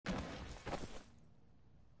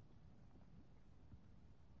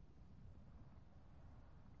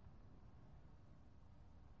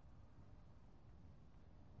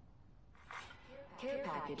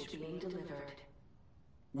package being delivered.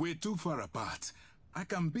 We're too far apart. I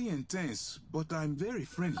can be intense, but I'm very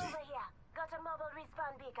friendly. Over here. Got a mobile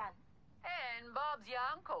respawn beacon. And Bob's your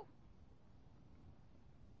uncle.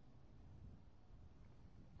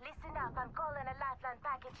 Listen up, I'm calling a lifeline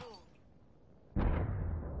packaging.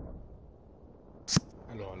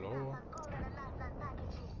 Aló, aló. I'm calling a lifeline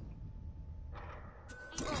packaging.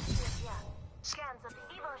 Evo shield here. Scans of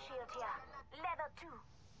Evo shield here. Level 2.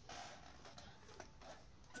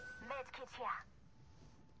 Medkit here.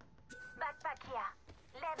 Backpack here.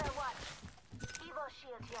 Level 1. Evo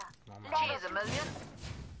shield here. No Level mames, Cheers a million.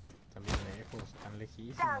 están bien lejos, están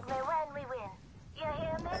lejísimos. Thank me when we win. You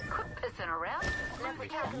hear me? Quit pissing around. Let's get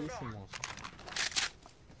there. Lejísimos.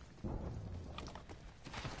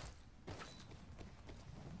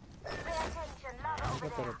 Pay attention, lava over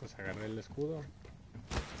Pero there. pues agarré el escudo.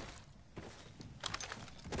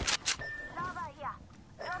 Lava here.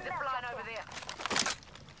 Don't Zip melt line up over there.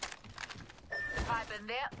 there. Pipe in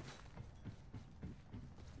there.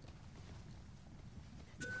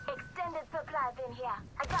 Extended supply bin here.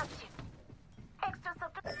 I got you.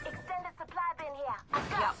 Extended supply bin here. I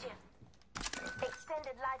got you.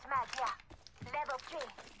 Extended light mag here. Level 3.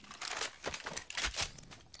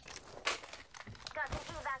 Got an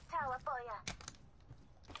evac tower for you.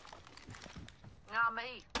 Nah,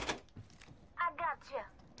 me. I got you.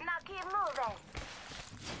 Now keep moving.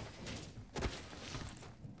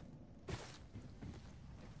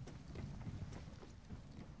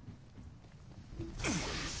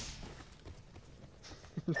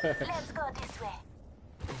 Let's go this way.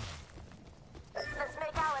 Let's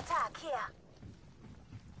make our attack here.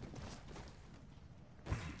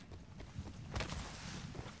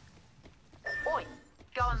 Oi,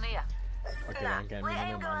 go in there. Para que Nah, vean que a we mí no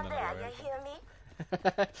me ain't going mandan a la there, you verga. hear me?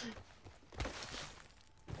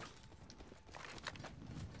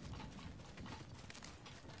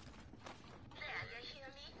 There, you hear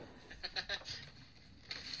me?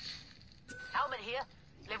 Helmet here.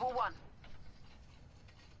 Level 1.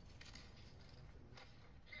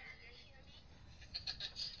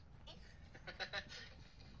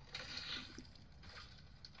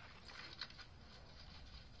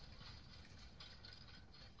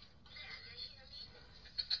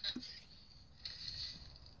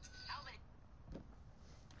 Helmet.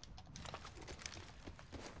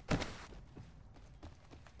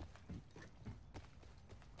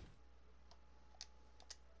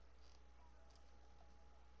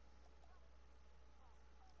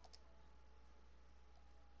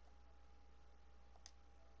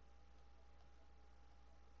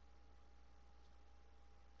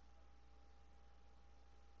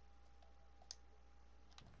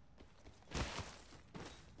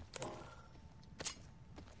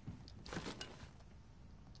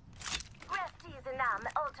 Grafties and now,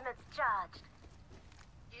 my ultimate's charged.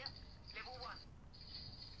 Here. Level 1.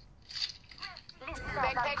 Listen up,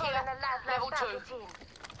 Backpack I'm calling here. a lifeline Level 2. packaging.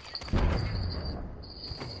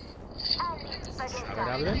 I need A ver,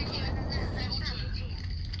 spaghetti. hablen.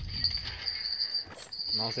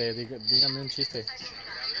 No sé, dígame un chiste.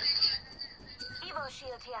 Evo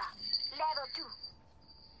shield here. Level 2.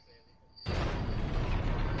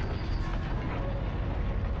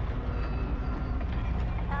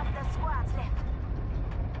 Half the squad's left.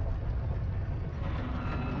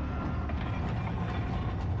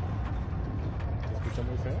 ¿Se escucha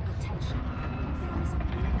muy feo? Attention. There is a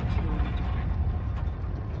new kill leader.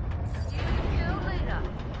 Kill leader.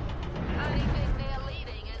 Only thing they're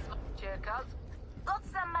leading is my jerkers. Got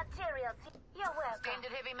some materials. You're welcome.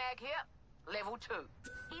 Extended heavy mag here. Level 2.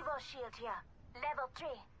 Evo shield here. Level 3.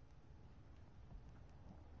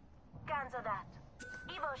 Cancel that.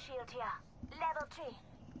 Evo shield here. Level 3.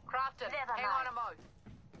 Crafted. Never Hang on mind. a mo.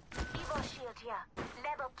 Evo shield here.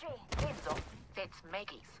 Level 3. Heads off. That's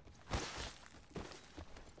Maggie's.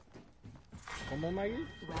 ¿Cómo, Maggie?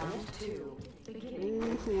 Round 2.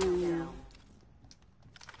 Beginning countdown.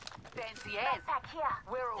 Fancy as. Backpack here.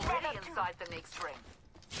 We're already Level 2. inside the next ring.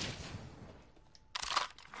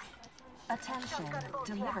 Attention.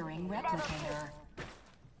 Delivering replicator.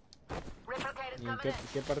 Replicator's ¿Y en coming in.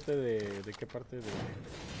 qué parte de qué parte de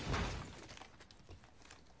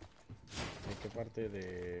qué parte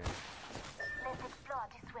de Let's explore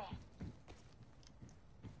this way.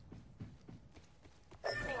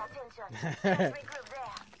 Pay attention. Let's regroup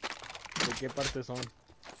there. qué parte son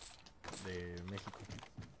de México?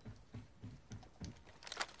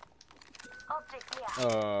 Optics here.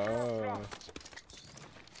 Ah, Close rest.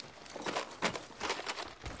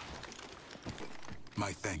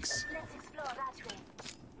 My thanks. Let's explore that way.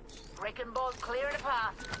 Wrecking balls clearing a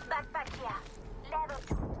path. Backpack here. Level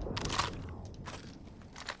 2.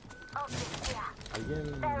 Optics here.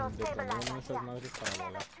 Alguien Barrel detonó stabilizer esas here. madres para Level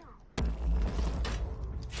volar. 2.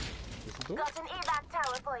 ¿Es tú? Got an evac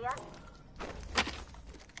tower for ya.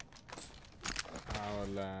 Ah, o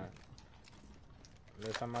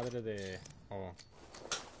esa madre de... Oh.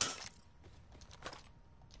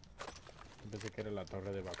 Pensé que era la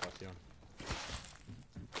torre de evacuación.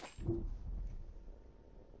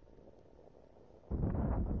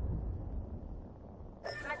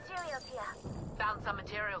 Materials here. Found some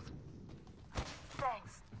materials.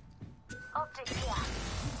 Thanks. Optics here.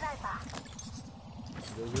 Sniper.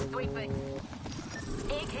 Yo llevo... Sweet thing.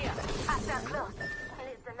 Egg here. Hostile close.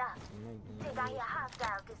 Listen up. No, Think I hear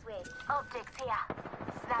hostile this way. Optics here.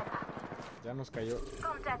 Sniper. ya nos cayó.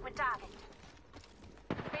 Contact with target.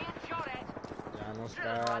 Being shot at. Ya nos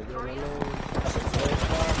cayó la luz.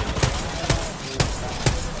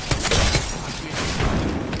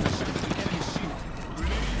 Enemy shield.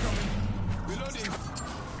 Grenade coming. Reloading.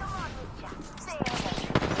 Come on, Ninja. Stay ahead.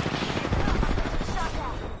 Shot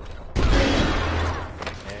down.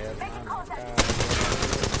 Making contact.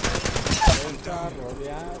 Está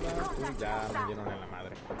rodeada. Uy, ya me dieron en la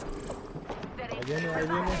madre. Ahí viene, ahí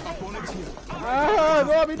viene. Opponent here. ¡Ah!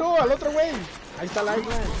 ¡No, a mí no! ¡Al otro güey! Ahí está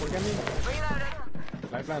Lifeline. ¿Por qué a mí?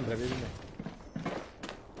 Reloading. Lifeline, revíveme.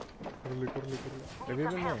 Córrele, córrele, córrele.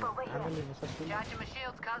 Revíveme. Ándale, no seas culo. Charging my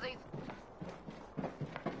shields, cuzzies.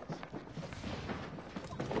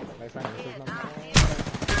 Lifeline, no seas mamón.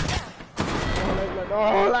 Here,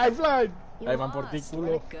 ¡No, Lifeline! Ahí van por ti, Lost. culo.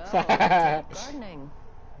 Let it go. Gardening.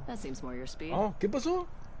 That seems more your speed. Oh, ¿qué pasó?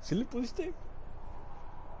 ¿Sí le pudiste? ¿Sí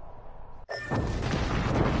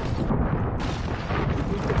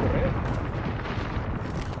pudiste correr?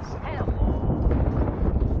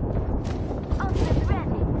 Optics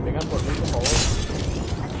ready. Vengan por mí, por favor.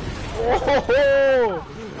 ¡Oh!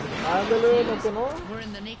 Ándale, ¿no que no? We're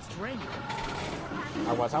in the next ring.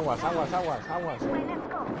 Aguas, aguas, aguas, aguas, aguas. Well, let's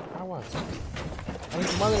go. Aguas. ¡Ay,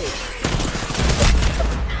 tu madre!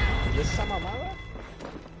 ¿Y esa mamada?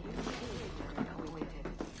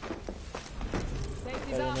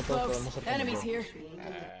 Safety's Pero off, no todos folks. podemos ser Enemies como here.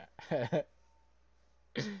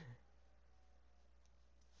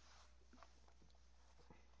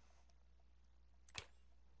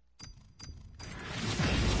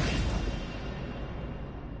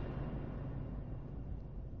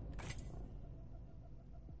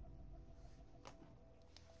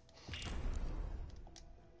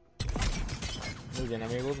 Muy bien,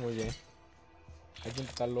 amigos, muy bien. Hay que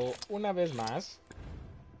intentarlo una vez más.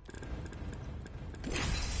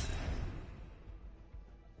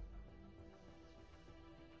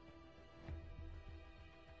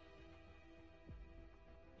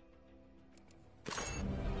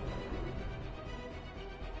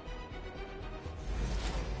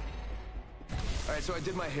 Alright, so I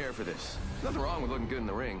did my hair for this. Nothing wrong with looking good in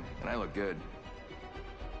the ring, and I look good.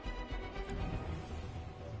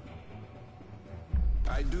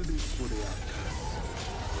 I do this for the actors.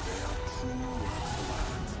 They are true works of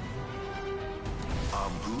art.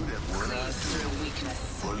 I'm good at what I do. Weakness.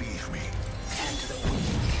 Believe me. And the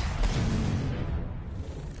weak.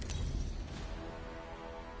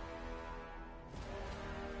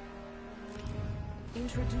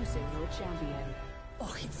 Introducing your champion.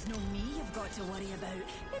 Oh, it's no me you've got to worry about.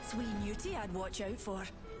 It's wee Newty I'd watch out for.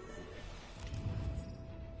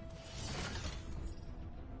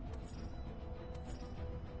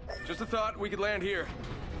 Just a thought, we could land here.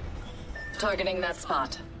 Targeting that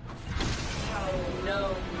spot. Oh,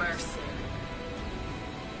 no mercy.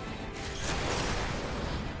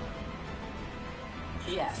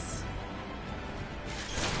 Yes.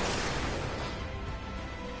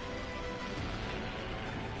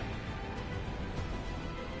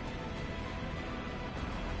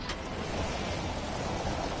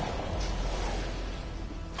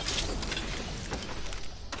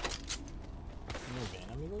 Muy bien,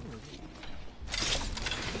 amigos, muy bien.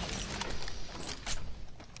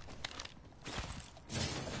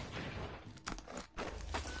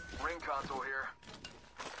 Ring console here.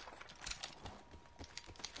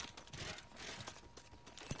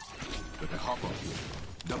 With a hop up here.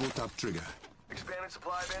 Double tap trigger. Expanded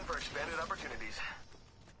supply bin for expanded opportunities.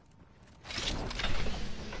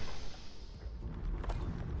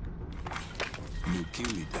 New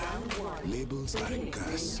kill leader. Labels are a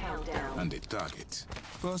curse. Countdown. And a target.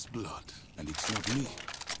 First blood. And it's not me.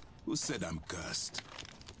 Who said I'm cursed?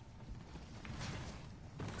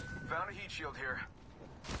 Found a heat shield here.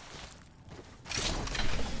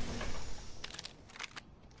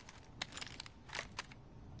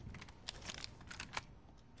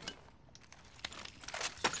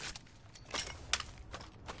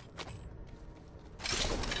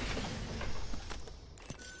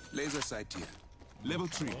 Laser sight here. Level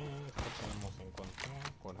Vamos a 3. ver qué podemos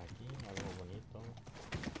encontrar por aquí. Algo bonito.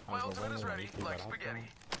 My Algo ultimate bueno, is ready, bonito y like barato. spaghetti.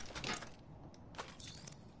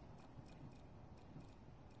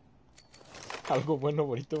 Algo bueno,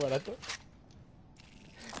 bonito, barato.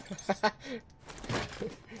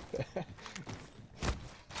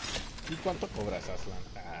 ¿Y cuánto cobras, Aslan?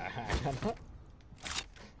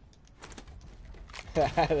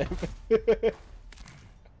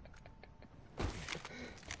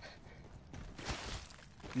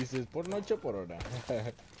 Dices, ¿por noche o por hora?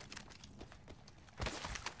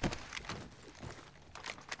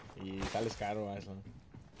 Y sales caro, Aslan.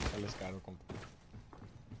 Sales caro, compa.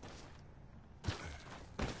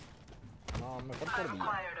 No, mejor por día.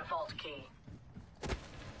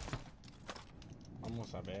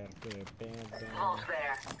 Vamos a ver qué pedo. Vamos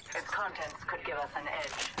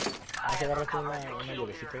a agarrarte una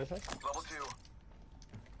llavecita de esas. Level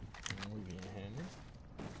 2. Muy bien.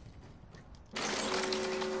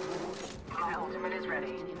 My ultimate is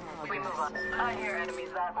ready. We move on. I hear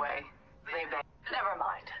enemies that way. Never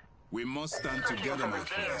mind. We must stand together, my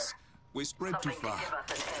friends. We spread too Something to far. give us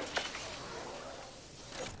an edge.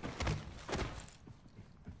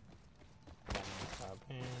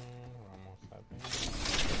 Vamos a ver.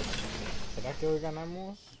 ¿Será que hoy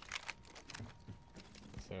ganamos?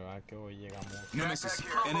 ¿Será que hoy llegamos? Nemesis,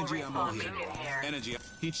 energy ammo here. Energy,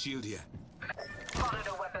 heat shield here. Spotted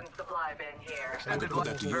a weapons supply bin here. I could put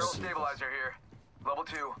that to Barrel use. stabilizer here. Level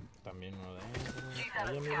 2. También uno de esos.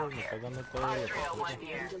 Oye, amigos, me estás dando todo lo que R301 quiero.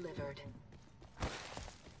 here. Delivered.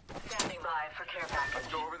 Standing by for care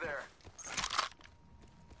package. Go over there.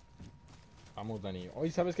 Vamos, Dani.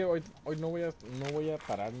 Hoy, ¿sabes qué? Hoy no voy a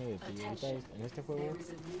pararme de ti. Ahorita en este juego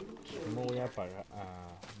no me voy a pagar,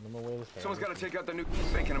 no me voy a despegar. Someone's de got to ti. take out the new.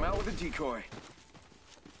 Faking him out with a decoy.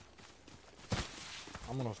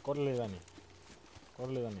 Vámonos, córrele, Dani.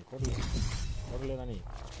 Córrele, Dani, córrele. Córrele, Dani.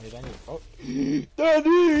 Dani. Oh.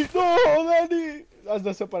 ¡Dani! ¡No, Dani! Has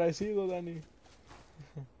desaparecido, Dani.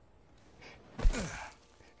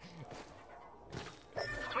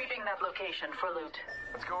 Sweeping that location for loot.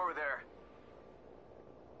 Let's go over there.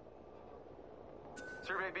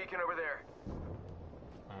 Survey beacon over there.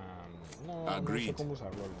 No sé Agreed. cómo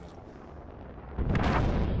usarlo, la neta.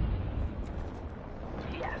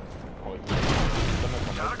 Yes. Oye,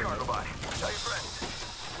 Got a cargo bot. Tell your friends.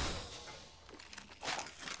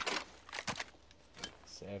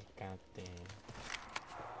 acércate.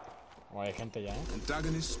 Oh, hay gente ya.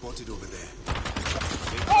 Antagonist spotted over there.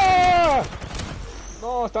 ¡Ah!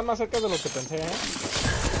 No, están más cerca de lo que pensé, ¿eh?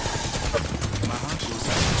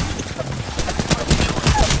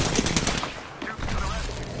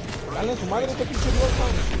 Dale su madre, este pinche loco.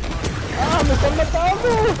 ¡Ah, me están matando!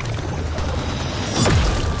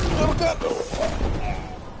 ¡Me están ahorcando!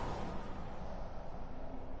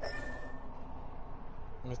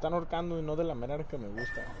 Me están ahorcando y no de la manera que me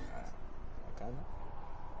gusta. Acá, ¿no?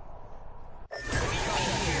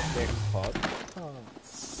 Qué hot.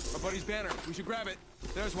 My buddy's banner. We should grab it.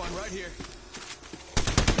 There's one right here.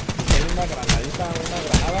 Tiene una granadita, una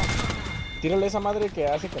granada. Tírale esa madre que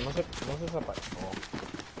hace que no se separen. Oh.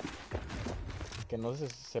 Que no se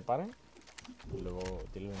separen. Y luego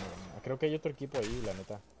tírale una granada. Creo que hay otro equipo ahí, la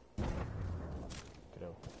neta.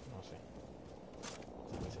 Creo, no sé.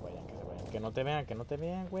 Que se vayan, que se vayan. Que no te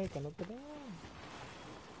vean, güey, que no te vean.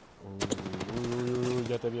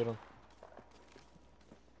 Ya te vieron.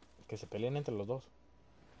 Que se peleen entre los dos.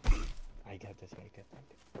 Ay, quédate, sí,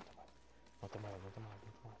 quédate. No te muevas, no te muevas,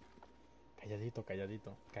 no te muevas. Calladito,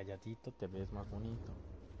 calladito. Calladito te ves más bonito.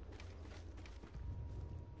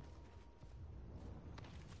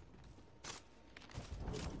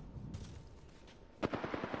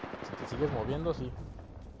 Si te sigues moviendo, sí.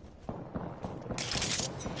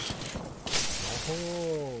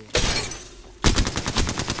 ¡Ojo!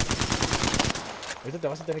 Ahorita te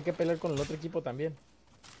vas a tener que pelear con el otro equipo también.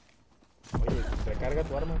 Oye, recarga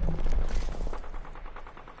tu arma. Muy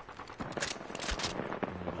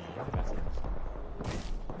bien, gracias.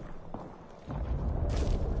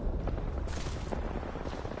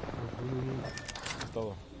 Es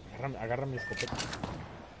todo. Agarra mi escopeta.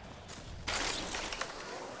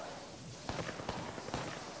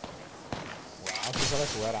 Wow, tú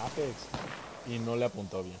sabes jugar Apex. Y no le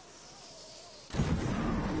apuntó bien.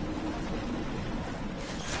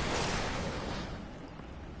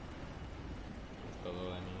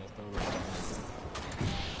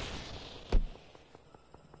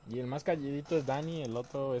 Y el más calladito es Dani, el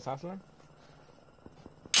otro es Aslan.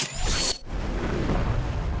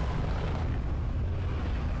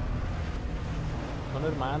 Son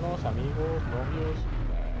hermanos, amigos, novios.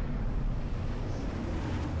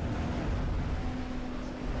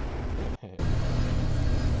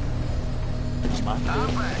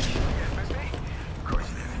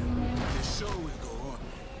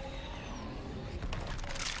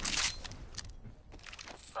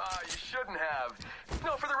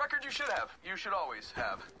 should always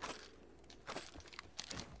have.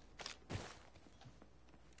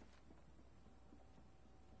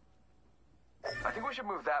 I think we should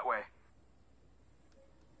move that way.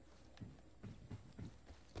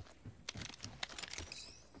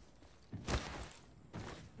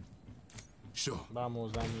 Sure.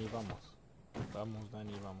 Vamos, Dani, vamos. Vamos,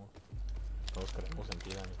 Dani, vamos. Todos creemos en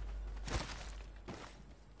ti, Dani.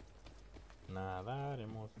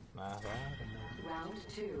 Nadaremos, nadaremos. Round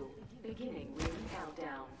 2. Beginning ring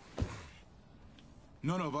countdown.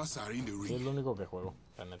 None of us are in the Sí, es ring. lo único que juego,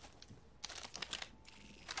 la neta.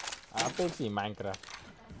 Apex y Minecraft.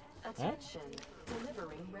 Attention.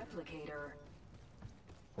 Delivering replicator.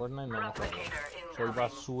 Fortnite no me juego. Soy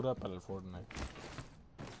basura para el Fortnite.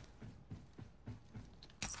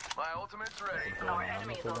 My ultimate's ready. Porque no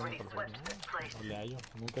me juego por Fortnite. No le hallo.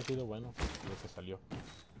 Nunca he sido bueno lo que salió.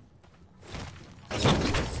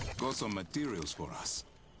 Got some materials for us.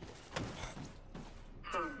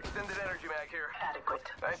 Extended energy mag here. Adequate.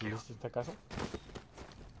 ¿Y Thank si you. le hiciste caso?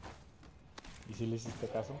 ¿Y si le hiciste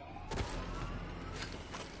caso?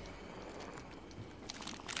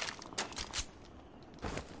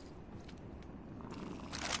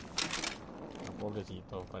 No,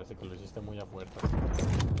 pobrecito, parece que lo hiciste muy a fuerza.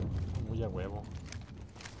 Muy a huevo.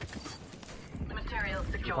 Materials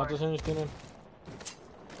 ¿Y secured. cuántos años tienen?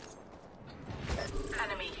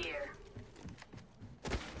 Enemy here.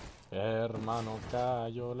 Hermano,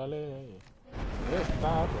 cayó la ley.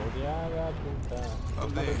 Está rodeada punta.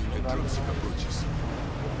 Up there, the dropship approaches.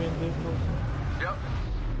 Pendejos. Yep.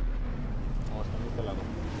 No, están de este lado.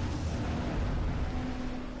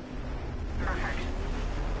 Perfect.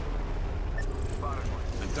 Spotted one.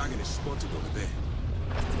 The target is spotted over there.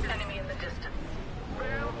 Enemy in the distance.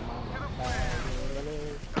 Hermano, cayó la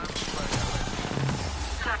ley.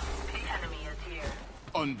 The enemy is here.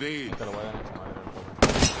 Unveiled. Te lo voy a dar en su madre.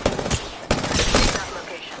 That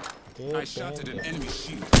location. Qué I shattered an pendejo. enemy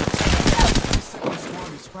shield. The second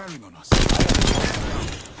squad is firing on us.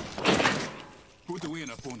 Put away an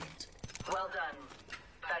opponent. Well done.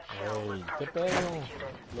 That kill was Ey, ¿qué perfectly pedo?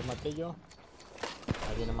 executed. Lo maté yo.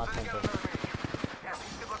 Ahí viene más I think gente. I got another enemy. Yeah,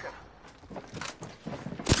 he's good looking.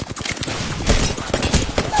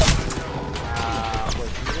 Ah, pues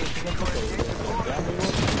mire, fíjate que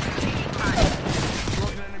amigos.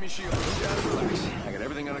 Broken enemy shield. Relax. I got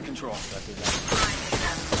everything under control.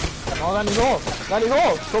 No, Dani, no. Dani,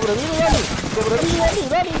 no. Sobrevive, Dani. Sobrevive, Dani.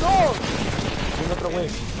 Dani, no. Tiene otro güey.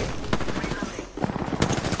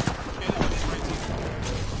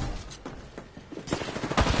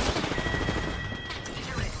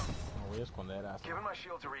 Me voy a esconder hasta. Giving my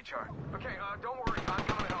shield to recharge. Okay, don't worry. I'm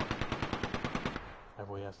coming to help. Ahí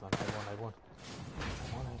voy hasta. Ahí voy.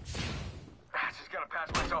 Just gotta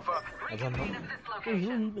patch myself up. Ahí voy. Reconvene at this Uy, uy,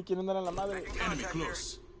 location. me quieren dar a la madre. Enemy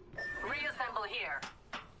close. Reassemble here.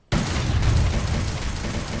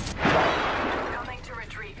 Coming to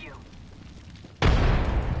retrieve you.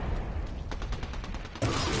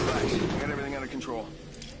 Relax. I got everything under control.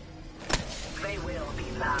 They will be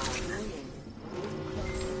found.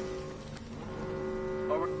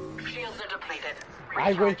 Over. Shields are depleted.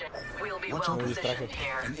 Ay, güey. Recharging. We'll be Watch well out. positioned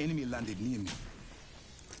here. An enemy landed near me.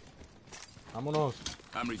 Vámonos.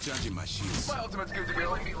 I'm recharging my shields. My ultimate's good to It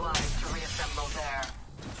go. would be wise to reassemble there.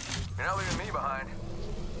 You're not leaving me behind.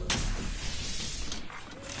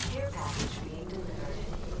 Care package being delivered.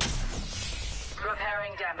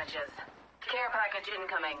 Repairing damages. Care package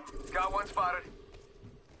incoming. Got one spotted.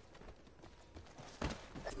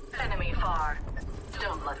 Enemy far.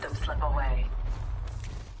 Don't let them slip away.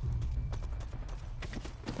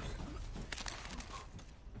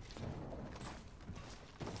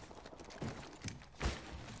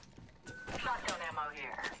 Shotgun ammo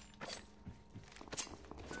here.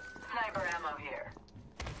 Sniper ammo here.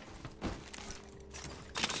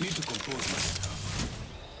 Need to compose myself.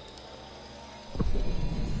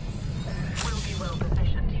 We'll be well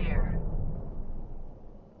positioned here.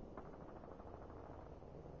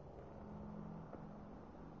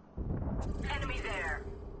 Enemy there.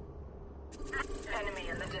 Enemy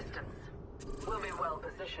in the distance. We'll be well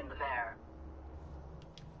positioned there.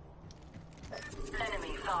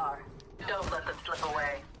 Enemy far. Don't let them slip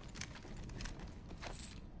away.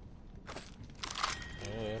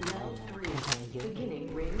 Level 3.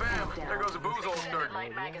 Beginning ring Bam! There countdown. goes a booze holster.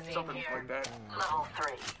 Light magazine Something here. like that. Level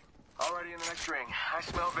 3. Already in the next ring. I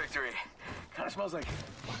smell victory. Kind of smells like.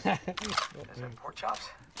 Is that pork chops?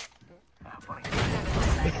 Ah, funny.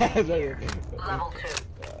 Level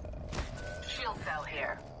 2. Shield cell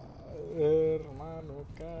here. Hermano,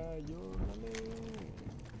 cayó la ley.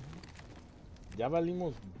 Ya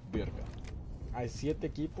valimos verga. Hay 7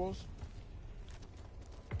 equipos.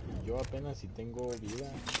 Y yo apenas si tengo vida.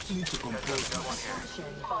 Need to compose.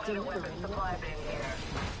 Supply bin here.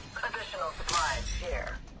 Additional supplies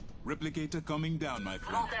here. Replicator coming down, my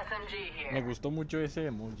friend. Vault SMG Me here. gustó mucho ese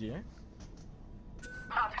emoji,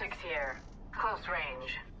 Optics here. Close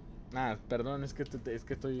range. Ah, perdón, es que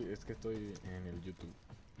estoy en el YouTube.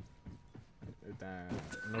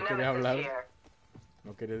 No quería hablar, Here.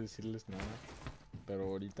 no quería decirles nada, pero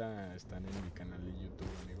ahorita están en mi canal de YouTube,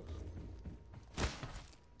 amigos.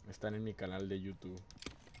 Están en mi canal de YouTube.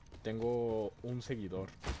 Tengo un seguidor.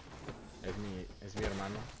 Es mi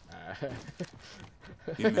hermano.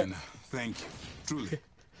 Amen. Thank you. Truly.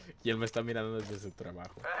 Y él me está mirando desde su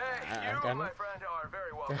trabajo. Hey, you, Acá, ¿no? my friend, are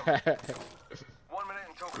very welcome. 1 minute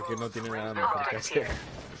until Porque no close. tiene nada Rings mejor nearby. que Optics hacer. here.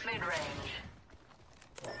 Mid range.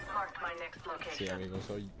 Marked my next Sí, location. amigos,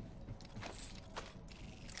 soy...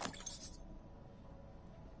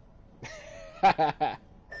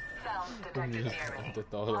 Sounds detected near me. Ante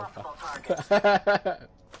todo. Multiple targets. The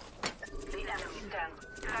enemy stands.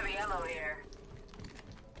 Heavy ammo here.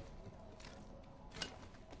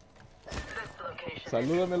 This location.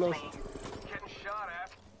 Salúdamelos. interests me. Getting shot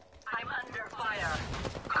at. I'm under fire.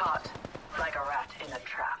 Caught like a rat in a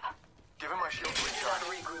trap. Give him my shield to recharge.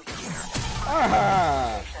 Regroup here.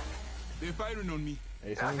 ¡Ajá! They're firing on me.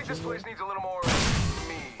 Ahí I son un think this chingo. place needs a little more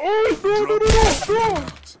me. ¡Ay, no, no, no, no!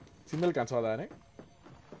 Out. Sí me alcanzó a dar, Let's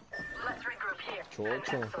regroup here.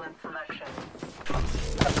 Chocho. An excellent selection.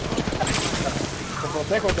 Te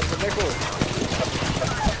protejo, te protejo.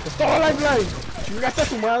 ¡Stop lifeline! ¡Chingaste a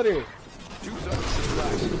tu madre! Choose up.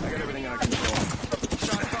 Relax. I got everything under control.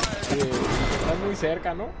 Estás muy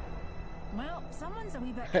cerca, ¿no? Well, someone's a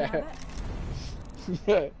wee bit habit.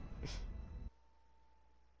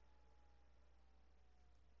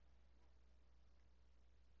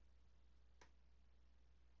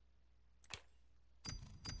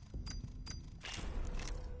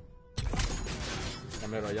 Ya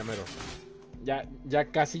mero, ya mero. Ya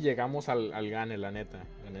casi llegamos al gane, la neta.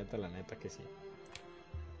 La neta que sí.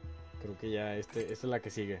 Creo que ya esta es la que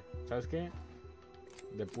sigue. ¿Sabes qué?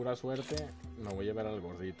 De pura suerte me voy a llevar al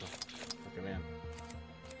gordito. Para que vean.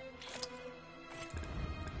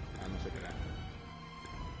 Ah, no se crean.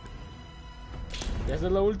 ¿Ya esta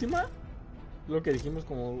es la última? Lo que dijimos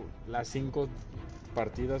como las 5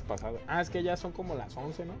 partidas pasadas. Ah, es que ya son como las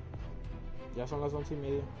 11, ¿no? Ya son las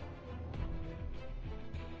 11:30.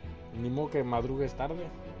 Ni modo que madrugues tarde.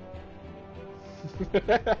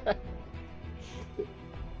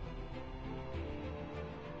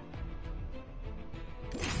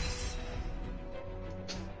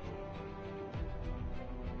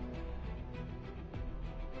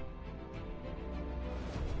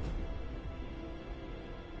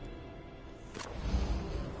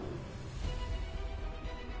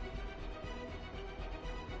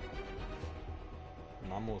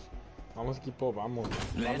 Vamos equipo, vamos.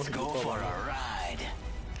 Vamos equipo, vamos. ride.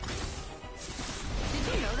 Did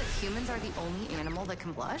you know that humans are the only animal that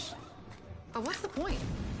can blush? But what's the point?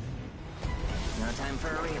 No time for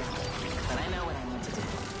a reader, but I know what I need to do.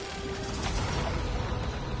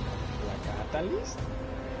 La Catalyst.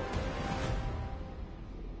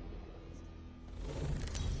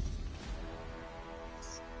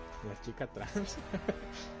 La chica trans.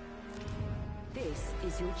 This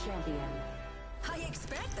is your champion. I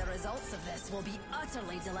expect the results of this will be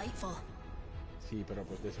utterly delightful. Sí, pero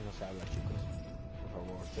pues de eso no se habla, chicos. Por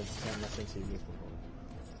favor, sean más sensibles, por favor.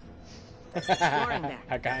 Exploring there.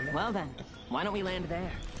 Acá, ¿no? Well then, why don't we land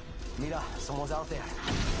there? Mira, someone's out there.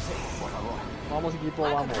 Sí, por favor. Vamos equipo,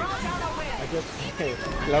 vamos. Aquí es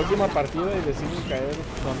la última partida y deciden caer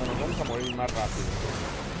donde nos vamos a morir más rápido.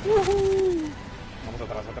 Vamos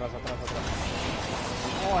atrás.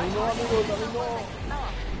 No, ahí no, amigos, ahí no.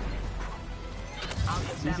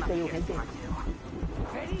 Sí cayó gente.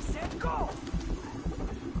 Ready, set, go!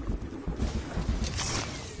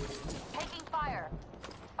 Taking fire.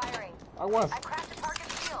 Firing. Aguas, I cracked the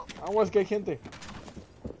target's shield. aguas que hay gente.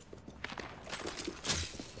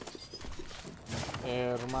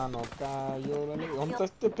 Hermano, cayó la nieve. ¿Dónde está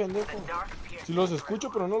este pendejo? Si los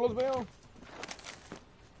escucho, pero no los veo.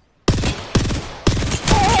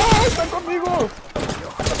 ¡Oh! ¡Están conmigo!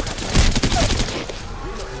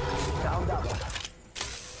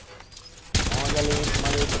 No, ya le di su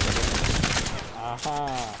madre. Ajá.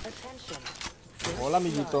 Hola,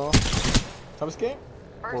 amiguito. ¿Sabes qué?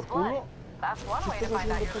 Por culo. That's one way ¿Qué to estás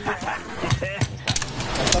find out haciendo, your pendejo? friend.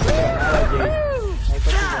 Ahí está tu granada, Jay. Ahí está tu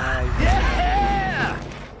granada, Jay.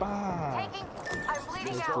 ¡Pah! Taking. I'm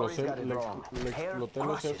bleeding Le out. exploté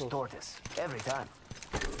los sesos. Every time.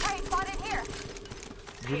 Hey, spotted here.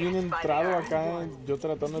 Yo bien entrado acá, yo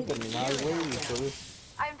tratando de terminar, güey, y ustedes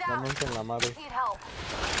I'm down. dándose en la madre. Need help.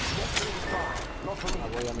 Not for me.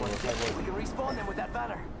 Voy, amigos, We can respawn them with that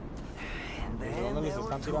banner. And ¿De then dónde les there were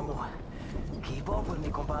están two. tirando? Keep up with me,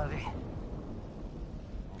 compadre.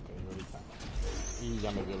 Ok, ahorita. Y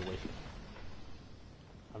ya me vio el güey.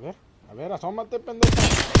 A ver, asómate, pendejo.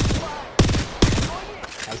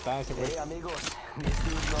 Ahí está ese güey. Hey, amigos. This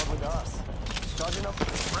dude's not with us. Charging up.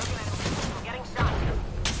 Broken enemy. Getting shot.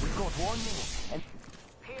 We've got 1 minute. And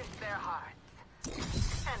Pierce their hearts.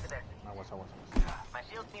 And their... Aguas. My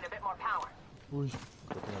shields need a bit more power. Uy,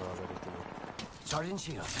 creo que me va a ver este güey. charging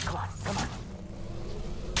shields. Come on.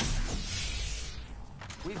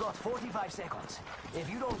 We've got 45 seconds. If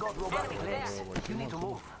you don't got robotic legs, you need to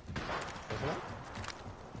move.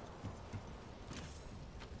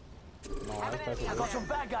 No, ahí está ese I güey. got some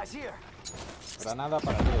bad guys here. Granada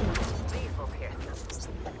para ti.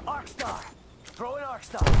 Arc Star. Throw an Arc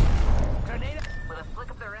Star. Grenade. With a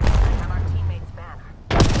flick of the wrist, I have our teammate's banner.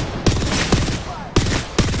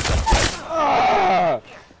 ¡Ah!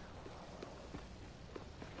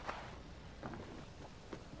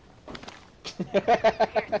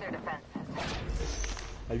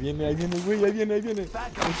 Ahí viene el güey, ahí viene. Me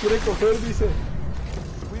quiere coger, dice.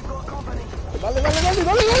 Dale.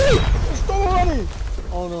 Es todo, Dani.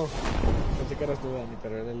 Oh no. Pensé que eras tú, Dani,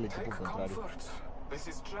 pero era el equipo contrario. This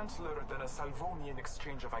is gentler than a Salvonian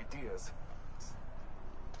exchange of ideas.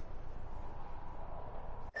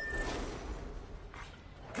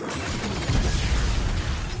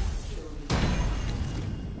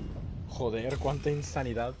 Joder, cuánta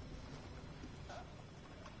insanidad.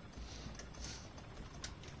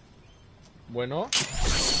 Bueno.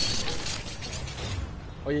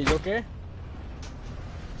 Oye, ¿yo qué?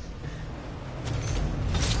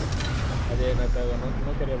 Oye,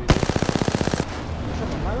 no quería vivir. ¿Esa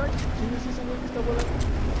mamada? ¿Quién es ese güey que está volando?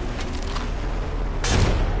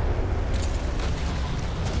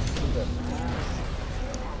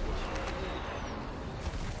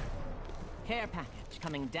 Care package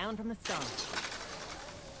coming down from the stars.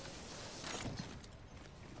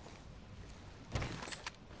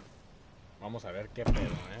 Vamos a ver qué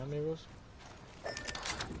pedo, amigos.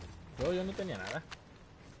 Yo no tenía nada.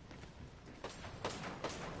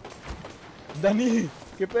 Dani,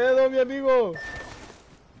 ¿qué pedo, mi amigo?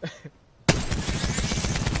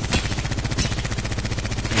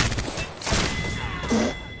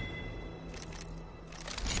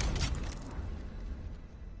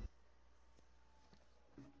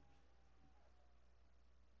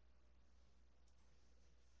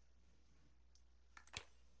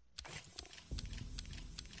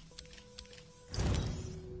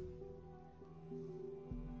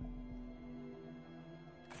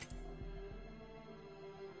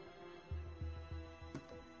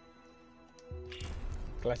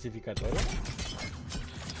 Clasificatorio.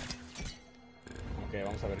 Ok,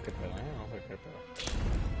 vamos a ver qué pedo, vamos a ver qué pedo.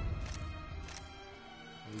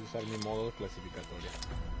 Voy a usar mi modo clasificatorio.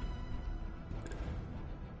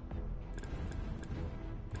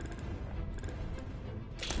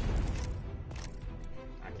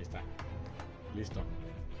 Aquí está. Listo.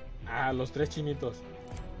 Ah, los 3 chinitos.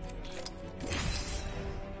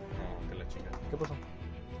 No, que la chica. ¿Qué pasó?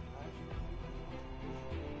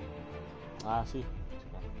 Ah, sí.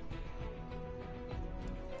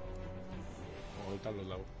 Ahorita los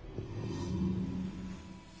lavo.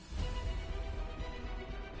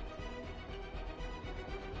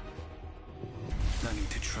 Learning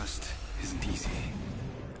to trust isn't easy,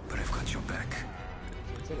 but I've got your back.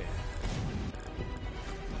 ¿En serio?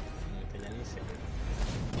 Ya ni sé.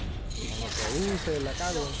 Como que use la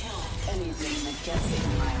cago. Anything that gets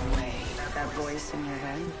in my way. That voice in your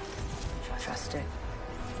head, trust it.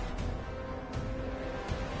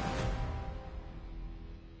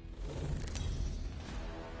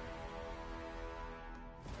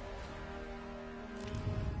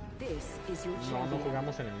 No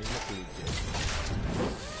jugamos en el mismo club.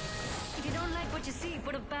 If you don't like what you see,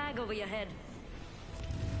 put a bag over your head.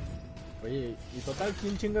 Oye, y total,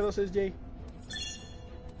 ¿quién chingados es Jay?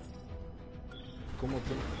 ¿Cómo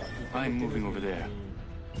que? I'm moving over there.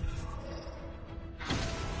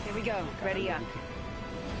 Here we go. Ready up.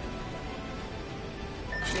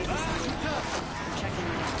 Checking it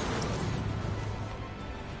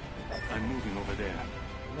out. I'm moving over there.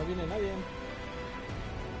 No viene nadie.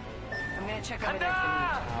 I'm gonna check over there for you.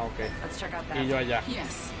 Ah, ok. Let's check out that. Y yo allá.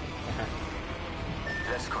 Yes.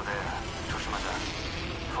 Let's go there. Toshimata.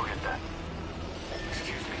 Forget that.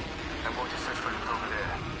 Excuse me. I'm going to search for loot over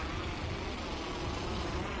there.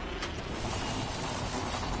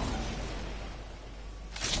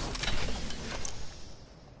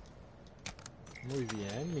 Muy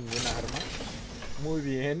bien, ninguna arma. Muy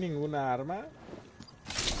bien, ninguna arma.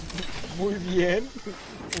 Muy bien.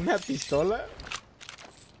 ¿Una pistola?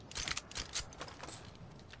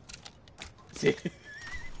 Sí.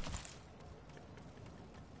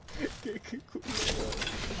 ¿Qué culo?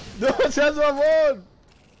 ¡No seas mamón!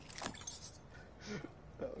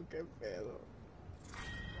 No, qué pedo.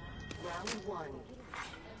 Round 1.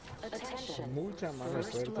 Attention. Mucha mala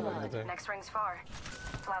suerte, la neta. Next ring's far.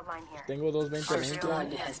 Cloud line here. Tengo 220.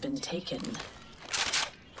 blood has been taken.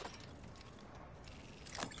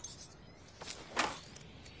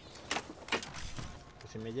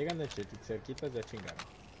 Si me llegan de cerquitas ya chingaron.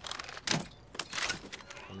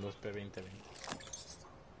 Con 2P20.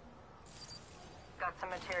 Got some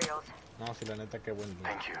materials. No, si la neta, qué buen día.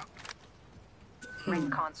 Thank you. Ring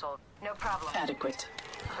console. No problem. Adequate.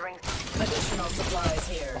 The ring's Additional supplies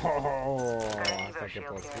here. Oh, got an hasta Evo que por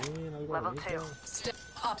shield here. fin algo Level bonito. 2.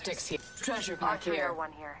 Optics here. Treasure pack here.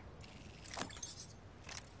 R301 here.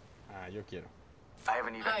 Ah, yo quiero. I have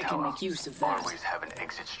an event I can tower. make use of that. Always have an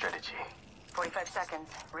exit strategy. 45 seconds.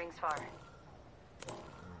 Ring's far.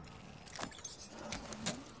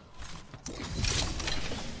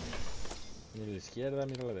 Miro a la izquierda,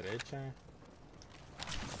 miro a la derecha.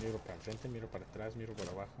 Miro para el frente, miro para atrás, miro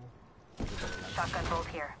para abajo. Miro para adelante. Shotgun bolt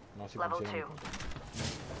here. No, si Level pusieron 2.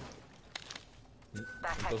 mi control.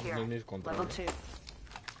 Backpack Entonces no es here. mi control. Level 2.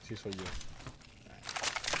 Sí soy yo.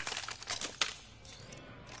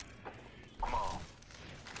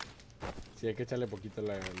 Sí, hay que echarle poquito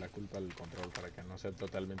la culpa al control para que no sea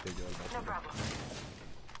totalmente yo el No basura. problem.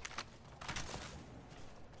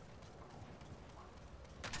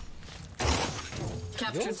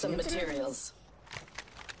 Captured some materials.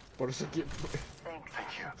 Por eso Thanks.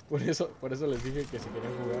 Thank you. por eso les dije que si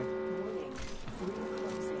querían jugar. Warning. Ring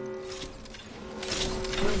closing.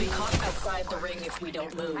 We'll be caught outside the ring if we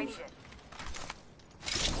don't I need move. it.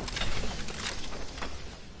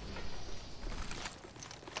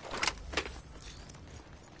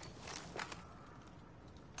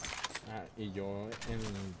 Ah, y yo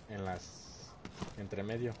en las entre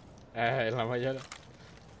medio. Ah, en la mañana.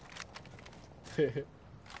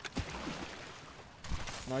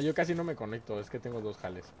 No, yo casi no me conecto, es que tengo 2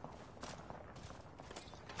 jales.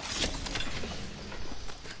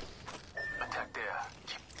 Attack there.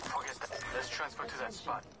 Forget that. Let's transfer to that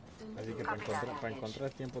spot. Así que para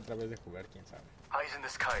encontrar tiempo otra vez de jugar, quién sabe. Eyes in the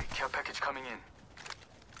sky. Care package coming in.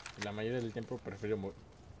 Y la mayoría del tiempo prefiero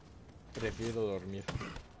dormir.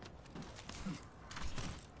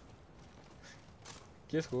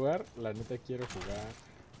 ¿Quieres jugar? La neta quiero jugar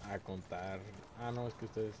a contar. Ah, no, es que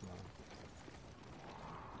ustedes no.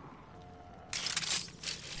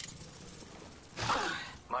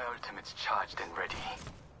 My ultimate's charged and ready.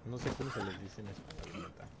 No sé cómo se les dice en español,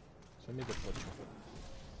 neta. Soy medio pocho.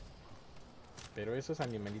 Pero esos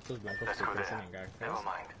animalitos blancos Let's que go crecen there. en Never granjas.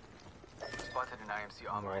 mind. Spotted an IMC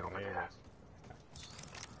armory over there.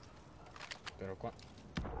 Pero Can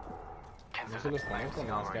no se los conozco,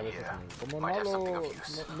 nada más que a veces como no Might have something hablo, of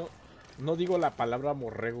use. no digo la palabra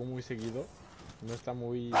borrego muy seguido, no está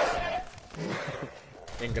muy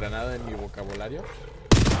engranada en mi vocabulario.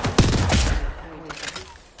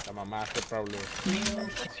 La mamá hace Pablo. Let's use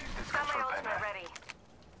this Got my control ultimate panel. ready.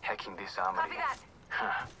 Hacking this armory. Copy that.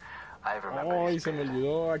 I remember Ay, this se me bit.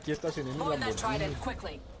 olvidó, aquí estacioné mi Point that Lamborghini. trident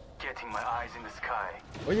quickly. Getting my eyes in the sky.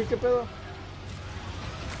 Oye, ¿qué pedo? Oye,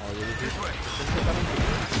 ¿qué This way.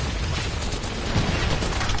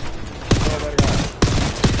 No, verga.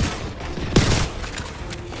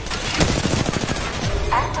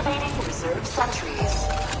 Activating reserve sentries.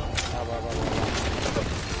 Va.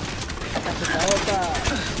 Cachetadota.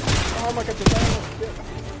 Toma, cachetada.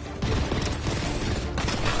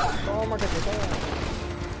 Toma, cachetada.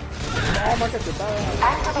 Toma, cachetada.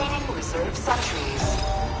 Activating reserve sentries.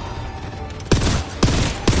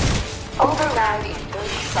 Override in 30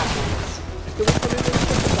 seconds. Estoy poniendo un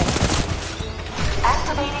cachetada.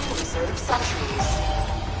 Activating reserve sentries.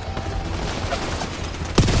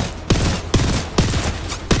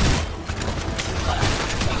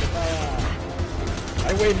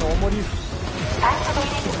 Ay, güey, no, morir.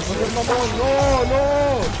 Activating No, reserve no, sentries. no, no.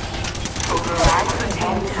 Override for 10 No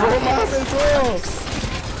seconds. mames, no.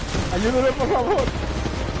 Ayúdame, por favor.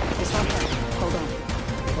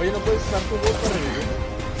 Oye, ¿no puedes usar tu voz para revivir?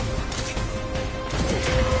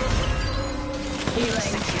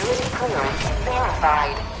 Security clearance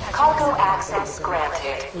verified. Cargo access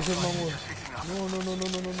granted. Eso es mamón. No, por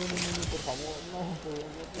favor, no, por favor.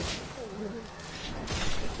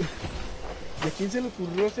 ¿Y a quién se le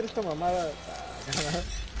ocurrió hacer esta mamada?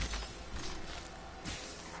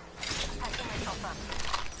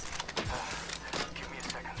 Give me a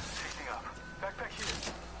second. Facing up. Backpack here.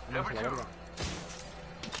 Vamos a la verga.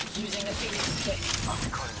 Using the Phoenix kit. I'm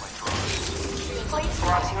recalling my drone. Please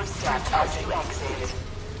watch your step as you exit.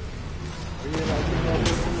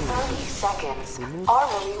 30 seconds.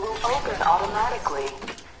 Armory will open automatically.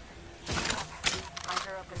 Eyes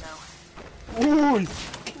are open now. Uy,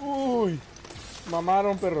 uy.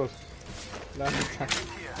 Mamaron, perros. La neta.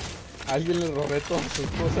 Alguien le robé todas sus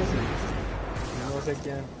cosas y no sé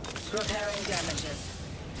quién. Repairing damages.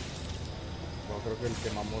 No, creo que el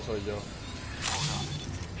que mamó soy yo.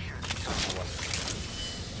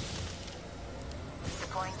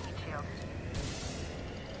 Deploying heat shield.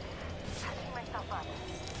 Patching myself up.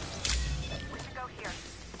 We should go here.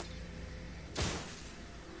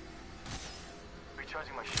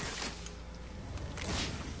 Recharging my shield.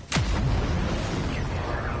 Give me a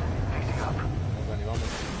second. Fixing up. Dani,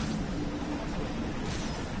 vamos.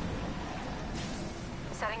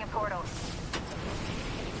 Setting a portal.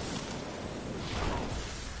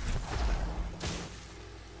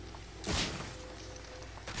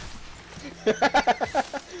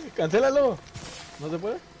 Cancélalo. ¿No se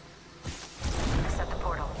puede? Set the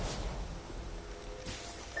portal.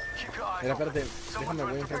 Keep your eyes Mira, open. espérate. Someone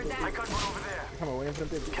Déjame, voy threatened. enfrente. I got one over there. Déjame, voy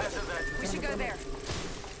enfrente de ti. Cancel that. We should go there.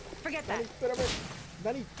 Forget that. Dani, espérame.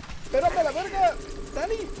 Dani, espérame a la verga.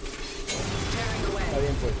 Dani. Tearing away. Está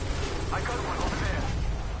bien, pues. I got one over there.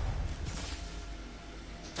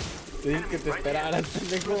 Te dije que te esperaras,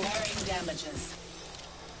 pendejo. Repairing damages.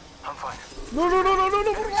 I'm fine. No, no, no, no, no,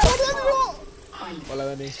 no, por favor, Dani, no. Hola,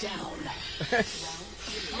 Dani. Down.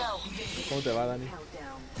 ¿Cómo te va, Dani?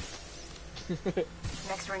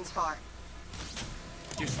 Next ring's far.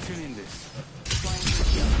 You're still in this.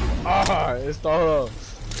 Ah, es todo.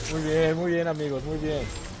 Muy bien, amigos, muy bien.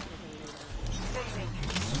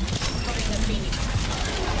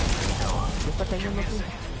 ¿Qué está cayendo aquí?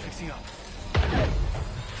 Fixing up.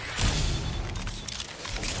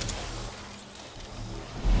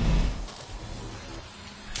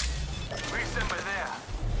 Reassemble there.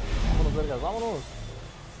 Vámonos, vergas, vámonos.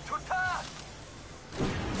 To task.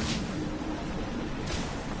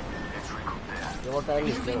 Let's regroup there. Yo voy a caer a la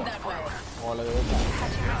Moving izquierda. that way. O a la derecha.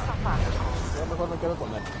 Patching myself up. Yo mejor me quedo con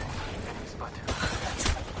él. Enemy spotted.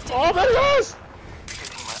 ¡Oh, vergas!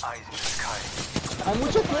 Getting my eyes in the sky. ¡Hay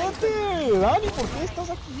mucha gente! Dani, ¿por qué estás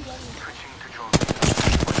aquí, Dani? Switching to drone.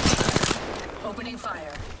 Opening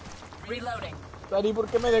fire. Reloading. Dani, ¿por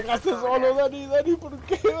qué me dejaste solo, Dani? Dani, ¿por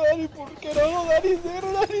qué? Dani, ¿por qué no? Dani,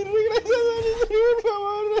 cero, Dani, regresa, Dani, por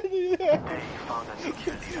favor, Dani. They found a new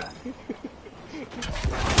kill leader.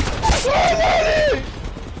 ¡Oh, Dani!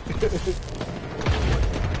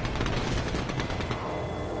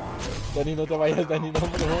 Dani, no te vayas, Dani, no,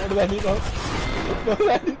 por favor, Dani, no. No,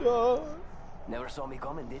 Dani, no. Never saw me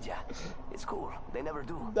coming, did ya? It's cool. They never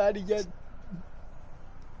do. Dani, ya.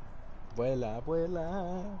 Vuela,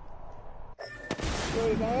 vuela.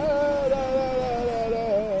 Vuela, la, la, la, la.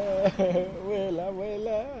 Vuela,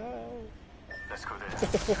 vuela. Let's go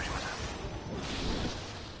there.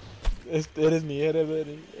 Eres mi héroe,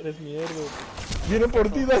 Dani. Eres mi héroe. Vienen por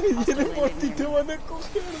ti, Dani. Vienen por ti. Te van a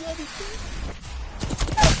coger, Dani.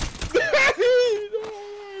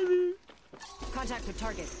 Contact with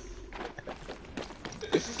target.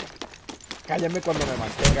 Cállame cuando me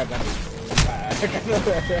mantengas, Dani.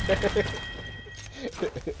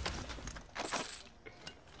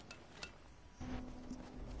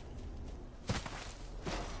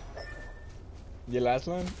 ¿Y el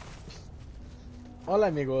Aslan? Hola,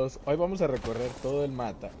 amigos. Hoy vamos a recorrer todo el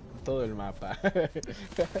mapa. Todo el mapa.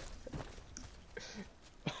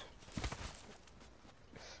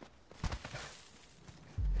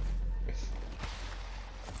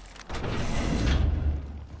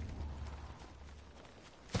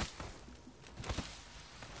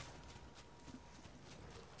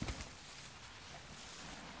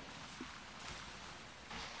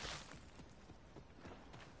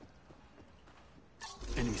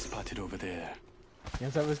 Enemy spotted over there.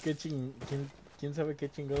 ¿Quién sabe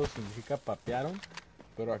qué chingado significa papearon?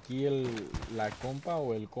 Pero aquí la compa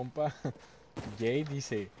o el compa Jay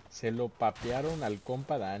dice, se lo papearon al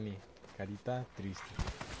compa Dani. Carita triste.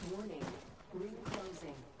 Warning. Ring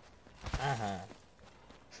closing. Ajá.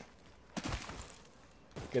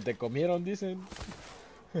 Que te comieron, dicen.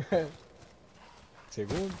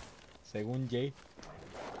 Según Jay.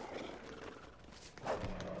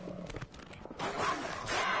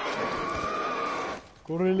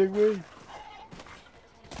 Córrele, güey.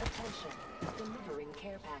 Attention. Delivering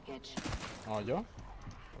care package. ¿No, yo?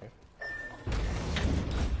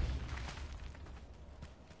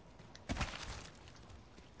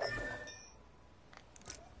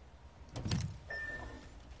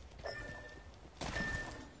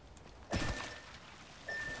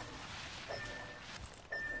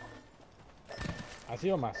 ¿Así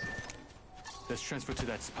o más? Let's transfer to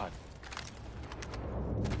that spot.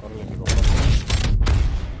 Córrele, amigo.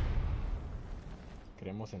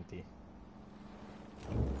 Creemos en ti.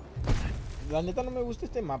 La neta no me gusta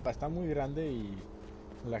este mapa, está muy grande y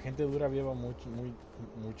la gente dura viva mucho,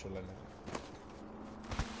 mucho, la neta.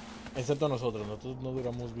 Excepto nosotros no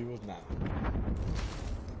duramos vivos nada.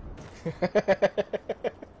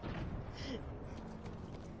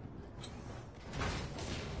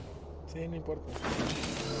 Sí, no importa.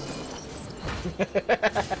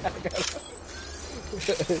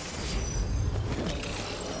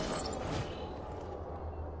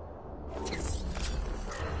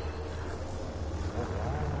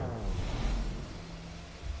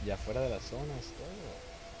 Ya fuera de las zonas, todo.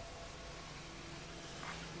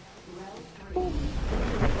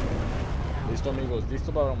 Listo, amigos,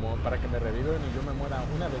 listo para que me reviven y yo me muera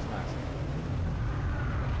una vez más.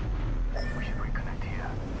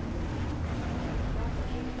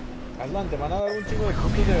 Aslan, te van a dar un chingo de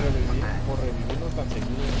puntos de revivir por revivirnos tan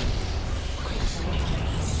seguido.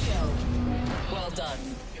 Well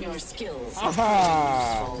done. Your skills.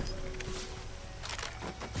 ¡Ajá!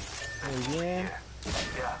 Muy bien.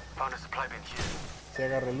 Se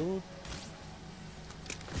agarra luz.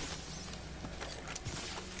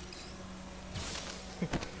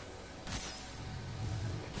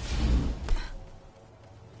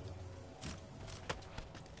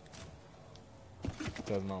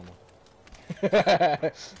 Estás mamá.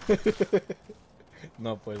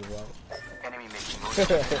 No, pues, wow.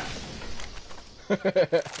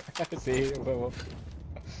 Sí, huevo.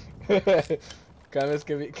 Cada vez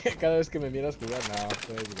que me miras jugar, no,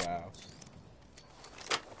 pues, wow.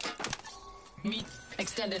 Meet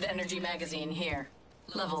extended energy magazine here.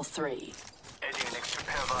 Level 3. Adding an extra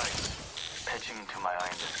pair of eyes. Patching into my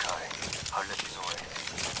eye in the sky. I'll let you know it.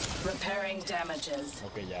 Repairing damages.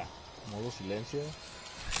 Ok, ya. Modo silencio.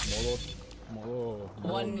 Modo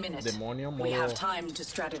 1 minute. Demonio. We have time to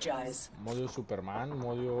strategize. Modo Superman.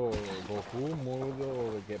 Modo Goku.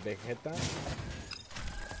 Modo Vegeta.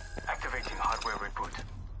 Activating hardware reboot.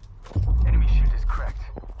 Enemy shield is cracked.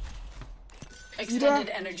 Extended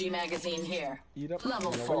energy magazine here.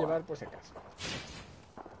 Level 4. Lo voy a llevar por si acaso.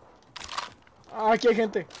 Ah, aquí hay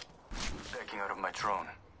gente. Backing out of my drone.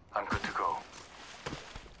 I'm good to go.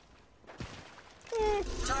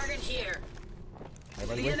 Target here.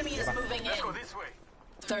 The enemy is moving in.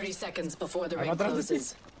 30 seconds before the ring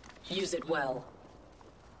closes. Use it well.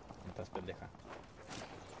 Estás pendeja.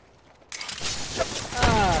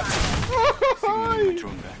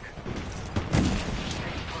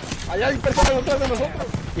 Allá hay personas detrás de nosotros.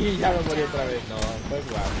 Y ya me morí otra vez. No, pues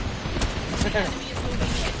guau.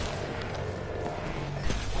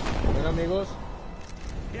 Bueno, amigos,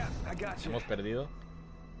 hemos perdido.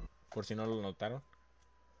 Por si no lo notaron.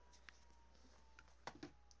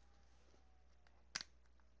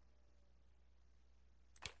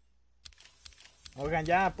 Oigan,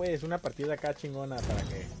 ya pues, una partida acá chingona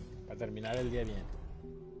para terminar el día bien.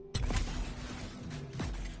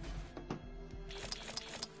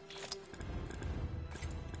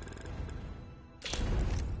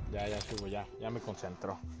 Ya estuvo, ya me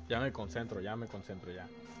concentro. Ya me concentro.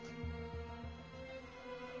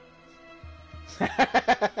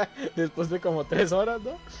 Después de como 3 horas,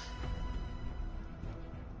 ¿no?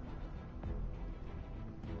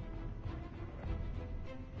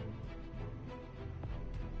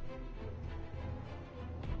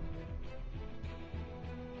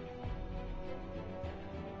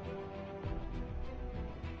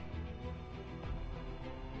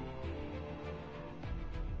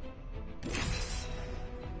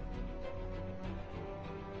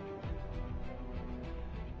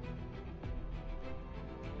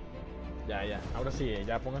 Ya. Ahora sí,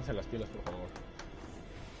 ya pónganse las pilas, por favor.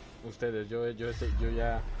 Ustedes, yo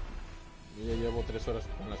ya llevo 3 horas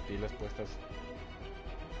con las pilas puestas.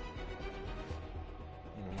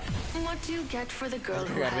 What do you get for the girl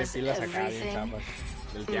who Agarré has pilas acá bien everything? chapas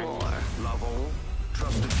del tianguis. Level.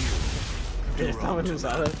 Trusted you. Que estaban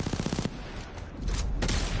usadas.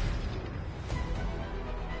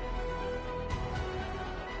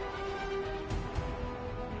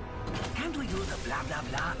 Can't we do the blah blah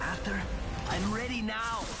blah after? I'm ready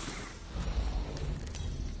now.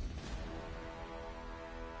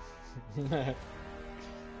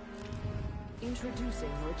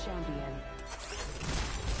 Introducing your champion.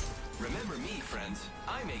 Remember me, friends.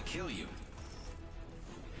 I may kill you.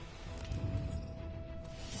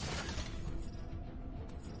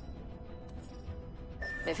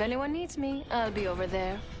 If anyone needs me, I'll be over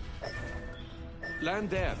there. Land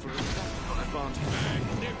there for a tactical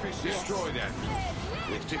advantage. Destroy them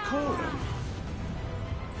with decorum.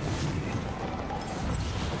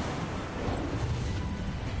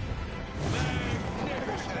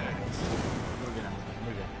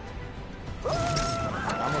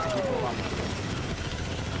 Vamos, equipo, vamos.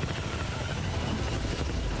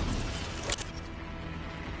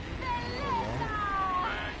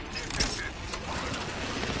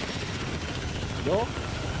 ¿Yo?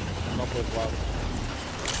 No, pues wow.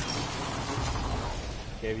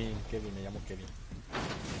 Kevin, me llamo Kevin.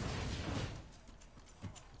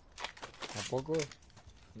 ¿A poco?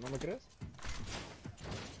 ¿No me crees?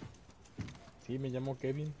 Sí, me llamo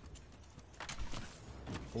Kevin.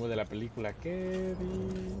 Como de la película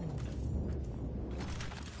Kevin.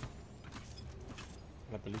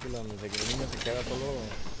 La película donde el niño se queda solo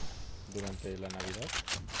durante la Navidad.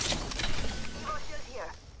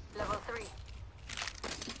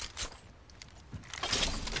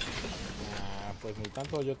 Ah, pues ni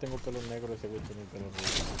tanto, yo tengo pelo negro, ese güey tiene pelo rojo.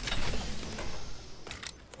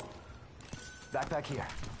 Backpack here.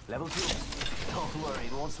 Level 2. Don't worry,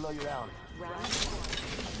 it won't slow you down.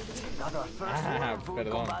 Not our first order of food,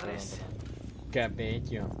 compadres.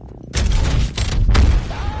 Cabello.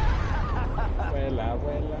 Vuela,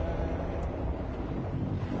 vuela.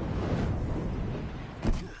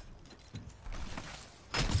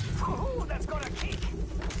 Ooh, that's got a kick.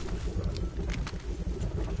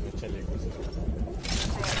 Échale cosas.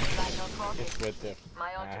 Es suéter.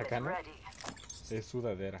 Acá no. Es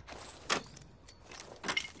sudadera.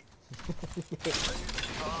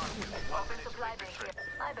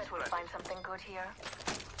 I bet we'll find something good here.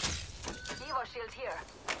 Evo shield here.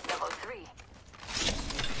 Level 3.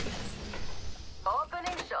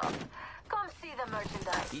 Opening shop. Come see the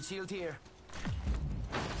merchandise. Each shield here.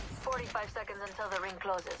 45 seconds until the ring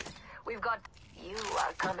closes. We've got... You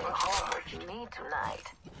are coming home with me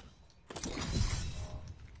tonight.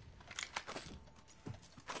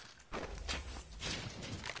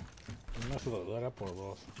 Una sudadera por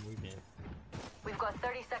 2. Muy bien. We've got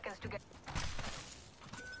 30 seconds to get...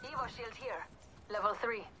 Evo shield here. Level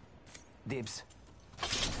 3. Dibs.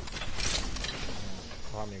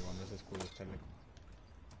 No, amigo, no es escudo, es chaleco.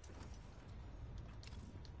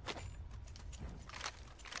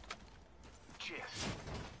 Cheers.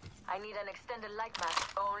 I need an extended light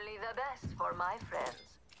mask. Only the best for my friends.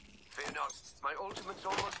 Fear not. My ultimate's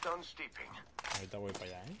almost done steeping. Ahorita voy para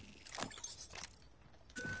allá,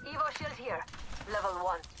 Evo shield here. Level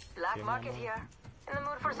 1. Black market here. In the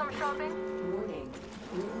mood for some shopping? Warning.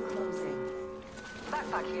 Room closing.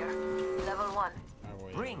 Backpack here. Level 1.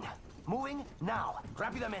 Ring. Moving now.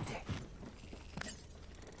 Rápidamente.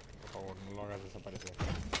 Por favor, no lo hagas desaparecer.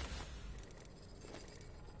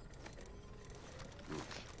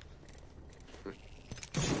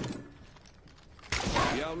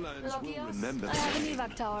 The Outlands will remember I have an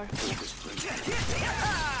evac tower.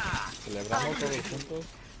 Celebramos todos juntos.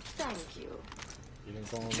 Thank you. Miren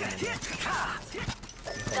cómo me mandó.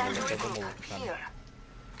 Como gusano.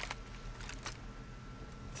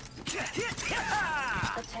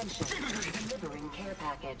 Attention. Delivering care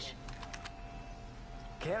package.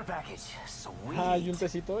 Care package. Sweet. Ah, y un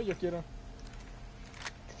tecito, yo quiero.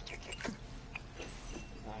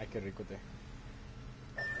 Ay, qué rico té.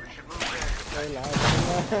 Hola,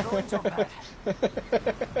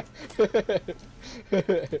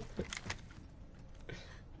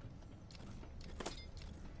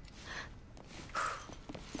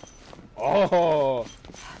 ¡oh!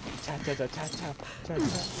 Cha, cha, cha, cha, cha, cha, cha.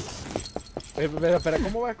 Espera,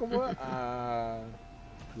 ¿cómo va? ¿Cómo va? Ah,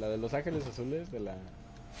 la de Los Ángeles Azules, de la...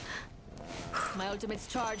 My ultimate's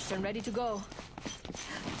charged and ready to go.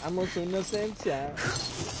 Amo su inocencia.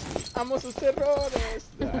 Amo sus errores.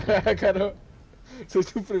 Claro. Soy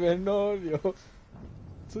su primer novio.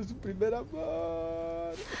 Soy su primer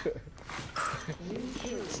amor.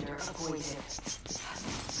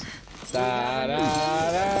 Tararara.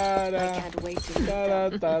 I can't wait to eat Tarara,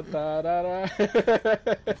 them. tarara.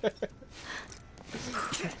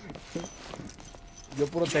 Yo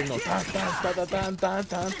puro tecno. Tan, tan, tan, tan, tan,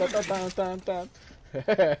 tan, tan, tan, tan, tan.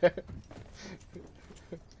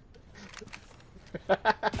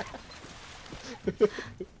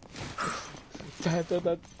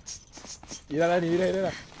 Mira, Dani,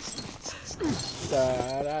 mira.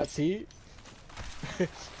 Sí.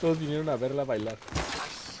 Todos vinieron a verla bailar.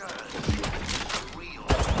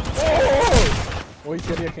 ¡Oh! Hoy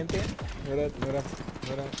sí había gente. No era chiste.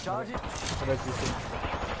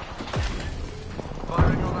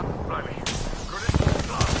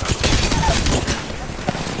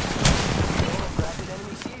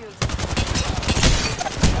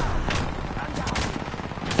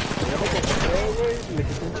 Le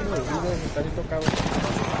quité un chingo de vida, está bien tocado.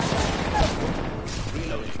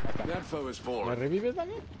 ¿Me revives,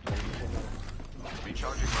 Dani?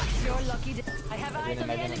 You're lucky. I have eyes on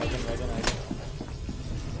the enemy.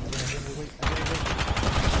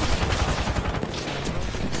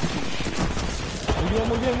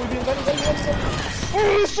 bien, dale.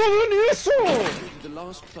 ¡Eso, Dani, eso! The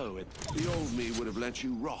last poet, the old me would have let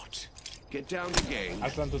you rot. Get down the game.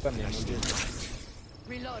 Aslan, tú también, muy bien.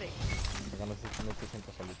 Reloading. Acá no te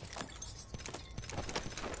sientas solita.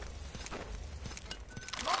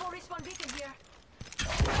 Mobile respawn beacon here.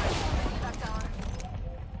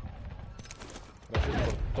 Gracias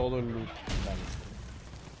por todo el loot, Dani.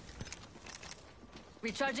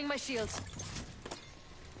 Recharging my shields.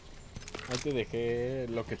 Ahí te dejé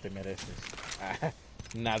lo que te mereces. Ah,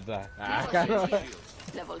 nada. Ah, claro.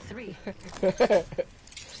 Level 3.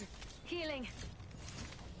 Healing.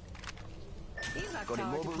 Got a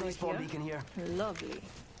mobile respawn beacon here. Lovely.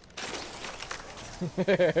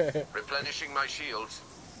 Replenishing my shields.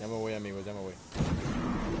 Ya me voy, amigos, ya me voy.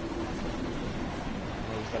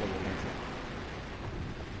 Me gusta la violencia.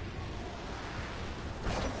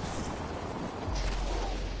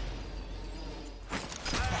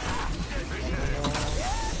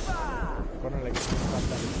 Ponle que se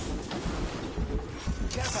falta.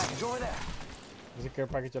 Care package over there. Ese care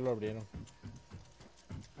package ya lo abrieron.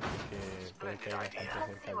 Que puede que haya gente Let's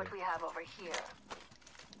see cerca what de... we have over here.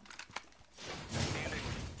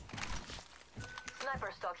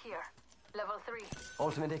 Sniper stock here. Level 3.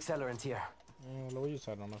 Ultimate accelerant here. Lo voy a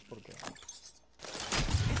usar nomás porque...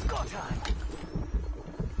 It's go time.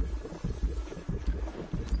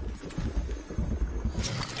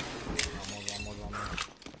 Vamos.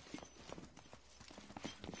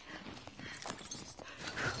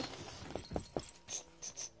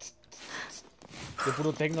 De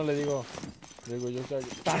puro tecno le digo yo soy...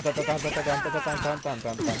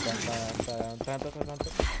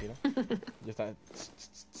 Mira, ya está.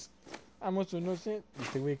 Vamos, no sé.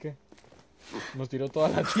 ¿Este güey qué? Nos tiró toda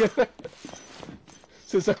la tierra.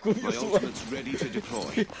 Se sacudió My su... ultimate's ready to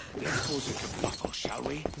deploy. Let's cause a kerfuffle, shall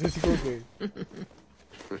we? Sí, como que...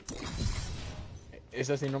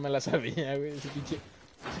 Esa sí no me la sabía, güey. Ese pinche...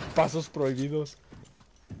 Pasos prohibidos.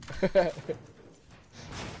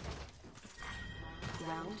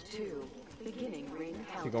 Round 2. Beginning ring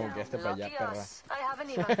Sí, como que hasta para allá, perra. I have an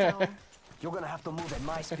evac tower. You're gonna have to move at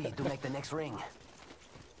my speed to make the next ring.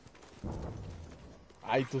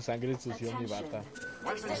 Ay, tu sangre ensució mi bata.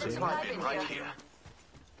 Weapons supply bin right here.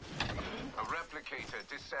 A replicator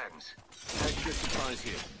descends. Extra supplies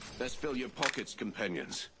here. Let's fill your pockets,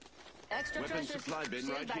 companions. Extra Weapons trenches. supply bin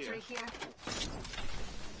Shield right battery here.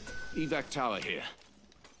 here. Evac tower here.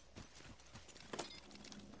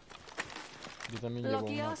 Yo también llevo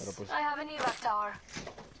Lucky una, us. pero pues... I have an evac tower.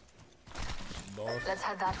 Dos. Let's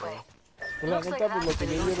head that way. Pues la Looks neta, like pues lo that's que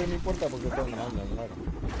been yo lleve looted. no importa porque todo el mundo me muero.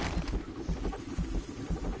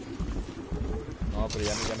 No, pero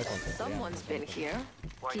ya me concentré. Someone's been here.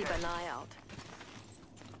 Keep an eye out.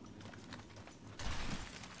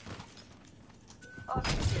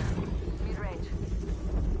 Options here. Mid-range.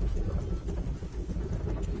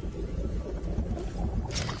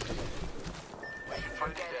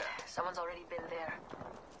 Forget it. Someone's already been there.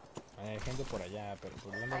 Hay gente por allá, pero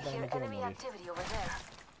pues la I neta hear no quiero enemy morir. activity over there.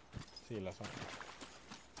 Sí, la zona.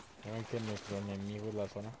 ¿Saben que nuestro enemigo es la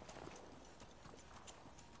zona?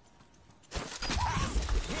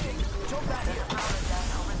 Jump back here.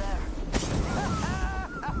 Over there.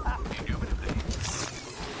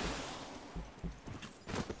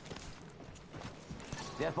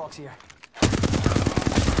 Death box here.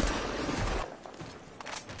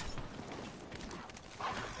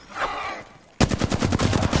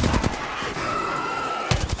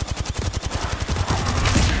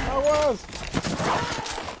 ¡Aguas!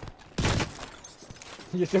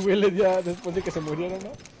 Y ese güey le dio después de que se murieron,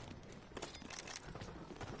 ¿no?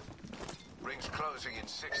 Rings closing in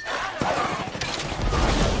 60.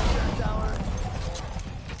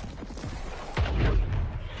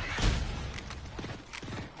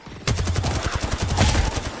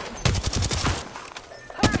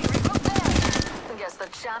 Hurry, regroup there! Guess the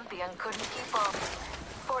champion couldn't keep up.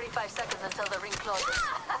 45 seconds until the ring closes.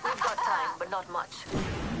 We've got time, but not much.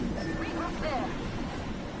 Regroup there.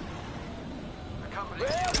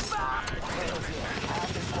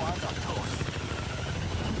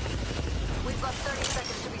 We've got 30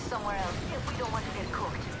 seconds to be somewhere else if we don't want to get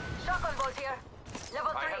cooked. Shotgun bolt here.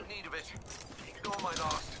 Level 3. I have need of it. Ignore my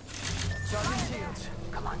last. Charging shields.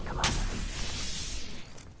 Come on.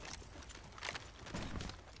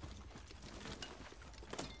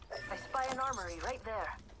 I spy an armory right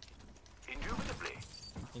there. Indubitably.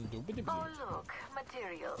 Indubitably. Oh, look.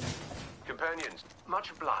 Materials. Companions,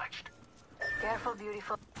 much obliged. Careful,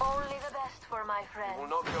 beautiful. Only the best for my friend. Will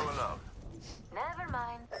not go alone. Never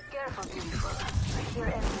mind. Careful, beautiful. I hear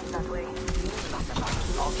enemies that way.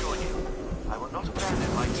 I'll join you. I will not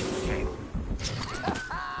abandon my team game.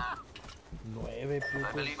 9 9 I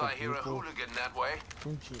putos believe I hear a equipos. hooligan that way.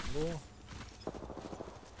 Un chingo.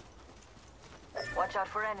 Watch out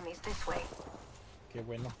for enemies this way. Qué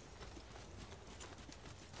bueno.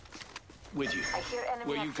 With you. I hear enemy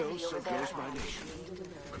Where you go, activity so over there. goes my nation.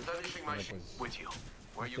 Replenishing my ship. With you.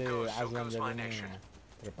 Where you Este go, so Aslan goes ya my viene nation. Yo,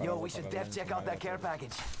 preparado we para should darle def check su out that madre care a todos.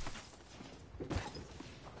 package.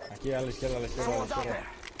 Aquí a la izquierda, a la izquierda, a la Someone's out izquierda. there.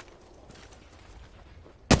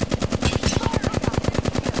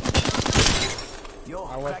 Yo,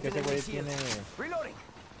 Aguas que cracking ese enemy güey shield. tiene... Reloading.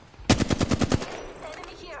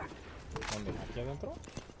 Enemy here. ¿Dónde? ¿Aquí adentro?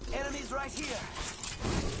 Enemies right here.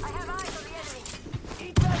 I have eyes on the enemy.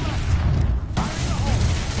 Eat that up. Fire in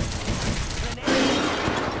the hole.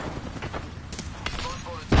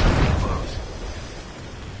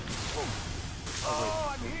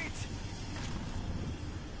 Oh, I'm hit.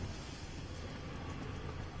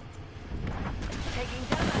 Taking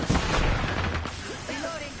damage.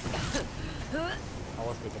 Reloading.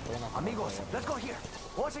 Aguas que te pueden apagar. Amigos, let's go here.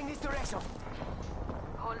 Watching this direction.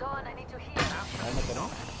 Hold on, I need to heal. ¿Ahí me quedó?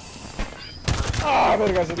 ¡Ah,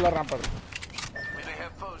 vergas! Es la rampa. We may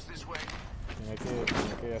have foes this way. Tenía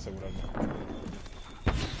que asegurarme.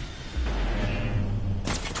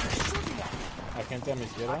 Hay gente a mi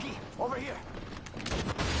izquierda. Aquí, over here.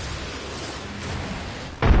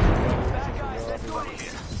 Bad guys, let's do it.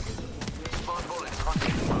 Spawn bullets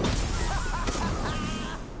hunting.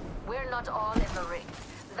 We're not all in the ring.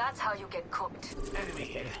 That's how you get cooked. Enemy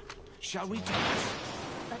here. Shall we do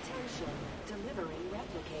Attention, delivering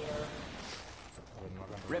replicator.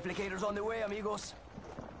 Replicators on the way, amigos.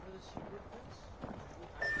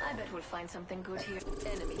 I bet we'll find something good here.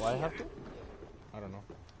 Enemy Do I here. have to? I don't know.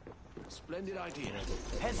 Splendid idea.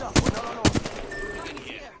 Heads up. No. In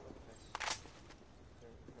here.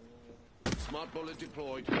 Smart bullet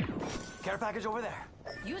deployed. Care package over there.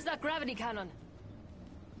 Use that gravity cannon.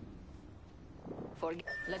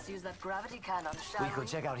 Let's use that gravity cannon, shall We could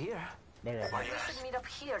check out here. Venga, We should meet up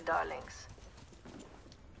here, darlings.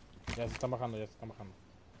 ya se están bajando, ya se están bajando.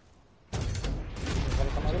 ¿Me sale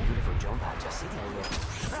esta madre? Beautiful jump pad just sitting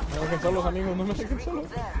there. No me dejen solos, amigos, no me dejen solos.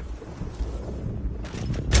 There.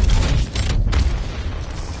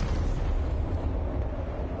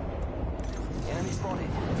 Enemy spotted.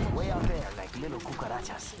 Way out there, like little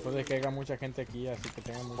cucarachas. Puede que haya mucha gente aquí, así que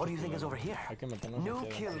tengan mucho What do you think is cuidado. over here? Hay que meternos New aquí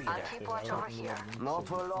kill adentro. leader. I'll keep watch over here. Not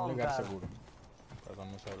for Un long, lugar pal. seguro.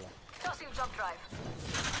 Perdón, no se habla. Tossing jump drive.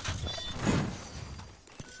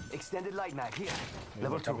 Extended light mag here. Desde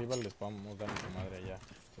Level acá 2. arriba les podemos dar su madre allá.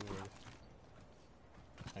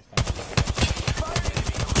 Ahí están.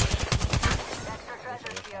 Extra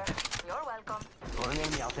treasures here. You're welcome. Got an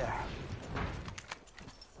enemy out there.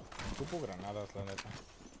 Ocupo granadas, la neta.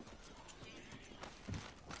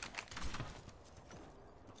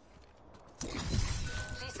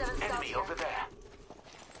 G7 scouts Enemy here. over there.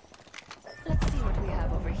 Let's see what we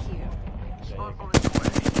have over here. Spawn bullets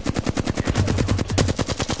away.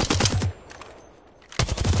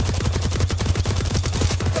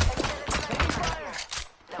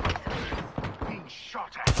 Being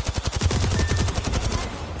shot at.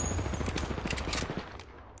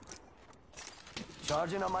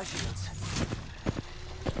 Charging on my shields.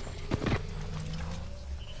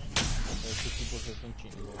 Este tipo es un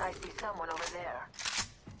chingo. I see someone over there.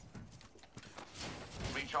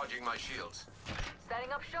 Recharging my shields.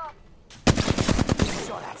 Setting up shop.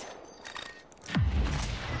 Shot at.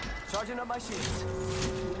 Charging up my shields.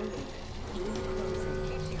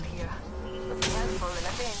 Keeps you here. Be helpful in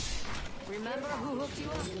a pinch. Remember who hooked you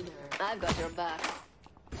up? I've got your back.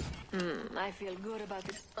 I feel good about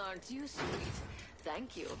it. Aren't you sweet?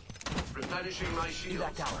 Thank you. Replenishing my shields.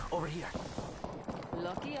 Evac tower, over here.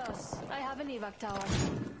 Lucky us. I have an evac tower.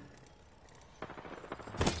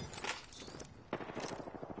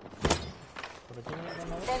 ¿Por aquí no hay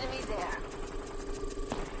granada? Enemy there.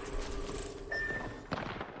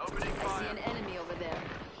 Opening I see fire. an enemy over there.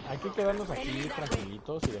 Hay que quedarnos aquí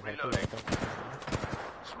tranquilitos y dejar que la otra persona.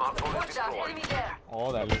 Smart bullet Watch out, deployed. enemy there.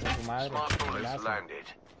 Oh, dale a su madre. Smart bullets Golazo. landed.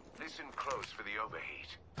 Listen close for the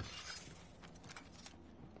overheat.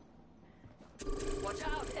 Watch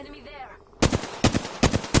out, enemy there.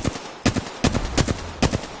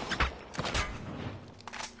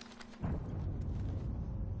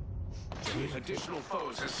 Additional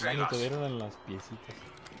foes assail Mani, te us. dieron en las piecitas.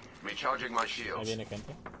 Recharging my Ahí shields. viene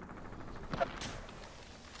gente.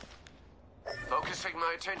 Focusing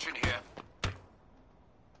my attention here.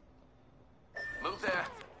 Move there.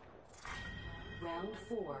 Round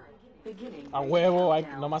 4. Beginning. A huevo,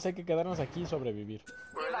 nomás hay que quedarnos aquí y sobrevivir.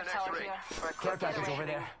 We're in the Evac next tower ring. here. For a Care quick package getaway. over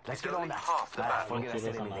there. Let's It's get on only that. half the battle. Forget I Quiero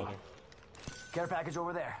said esa anything. madre. Care package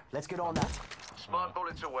over there. Let's get on that. Smart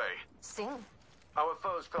bullets away. Sing. Our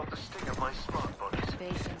foes felt the sting of my smart bullets.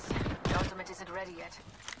 Patience. The ultimate isn't ready yet.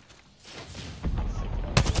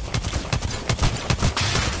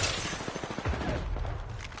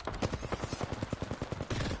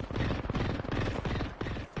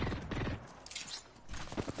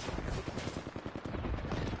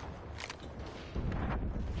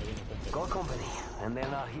 Got company, and they're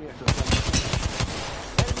not here to send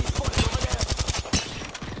enemy spotted over there.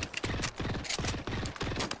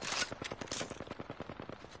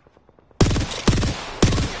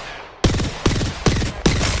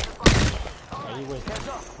 Ahí, güey. Heads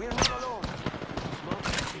up, we're not alone.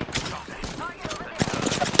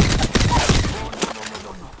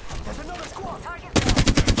 There's another squad.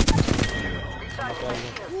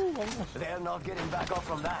 They're not getting back up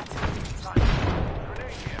from that.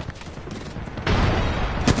 Grenade here.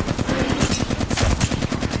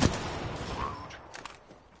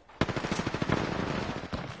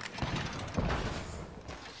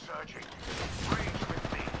 Searching. Range with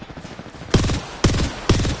me.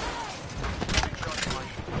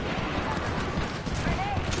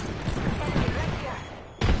 Enemy right here.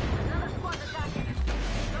 Another squad attacking.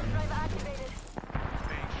 Jump drive activated.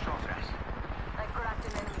 Being shot at. I cracked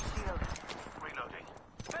an enemy shield. Reloading.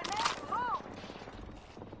 Grenade, move!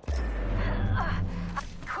 I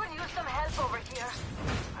could use some help over here.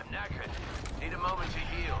 I'm knackered. Need a moment to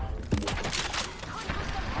heal. Could use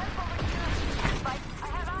some help over here. Spike, I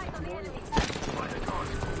have eyes on the enemy. By the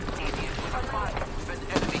gods. Idiot with a fire. An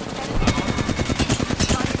enemy.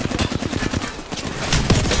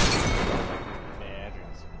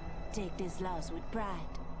 Vergas. Take this loss with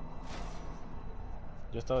pride.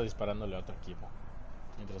 Yo estaba disparándole a otro equipo.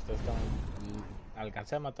 Mientras ustedes estaban...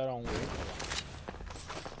 Alcancé a matar a un güey.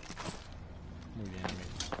 Muy bien, amigo.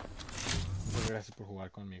 Muchas gracias por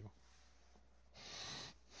jugar conmigo.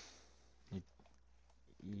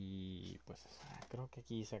 Y pues creo que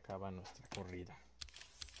aquí se acaba nuestra corrida.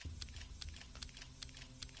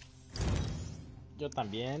 Yo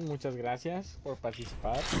también, muchas gracias por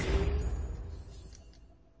participar.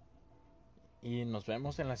 Y nos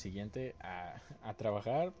vemos en la siguiente a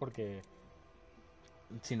trabajar, porque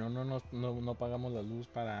si no, no pagamos la luz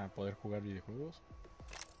para poder jugar videojuegos.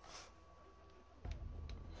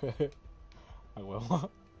 A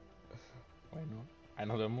huevo. Bueno, ahí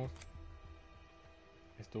nos vemos.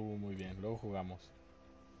 Estuvo muy bien, luego jugamos.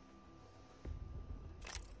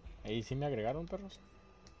 ¿Y sí me agregaron, perros?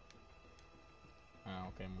 Ah,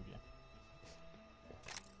 ok, muy bien.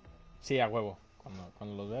 Sí, a huevo.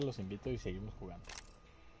 Cuando los vea los invito y seguimos jugando.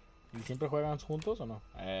 ¿Y siempre juegan juntos o no?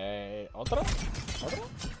 ¿Otro? ¿Otro?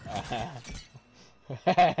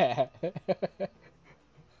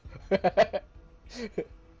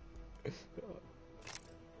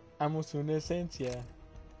 Amo su esencia.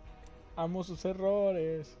 Amo sus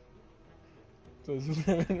errores. Su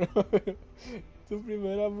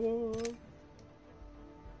primer amor.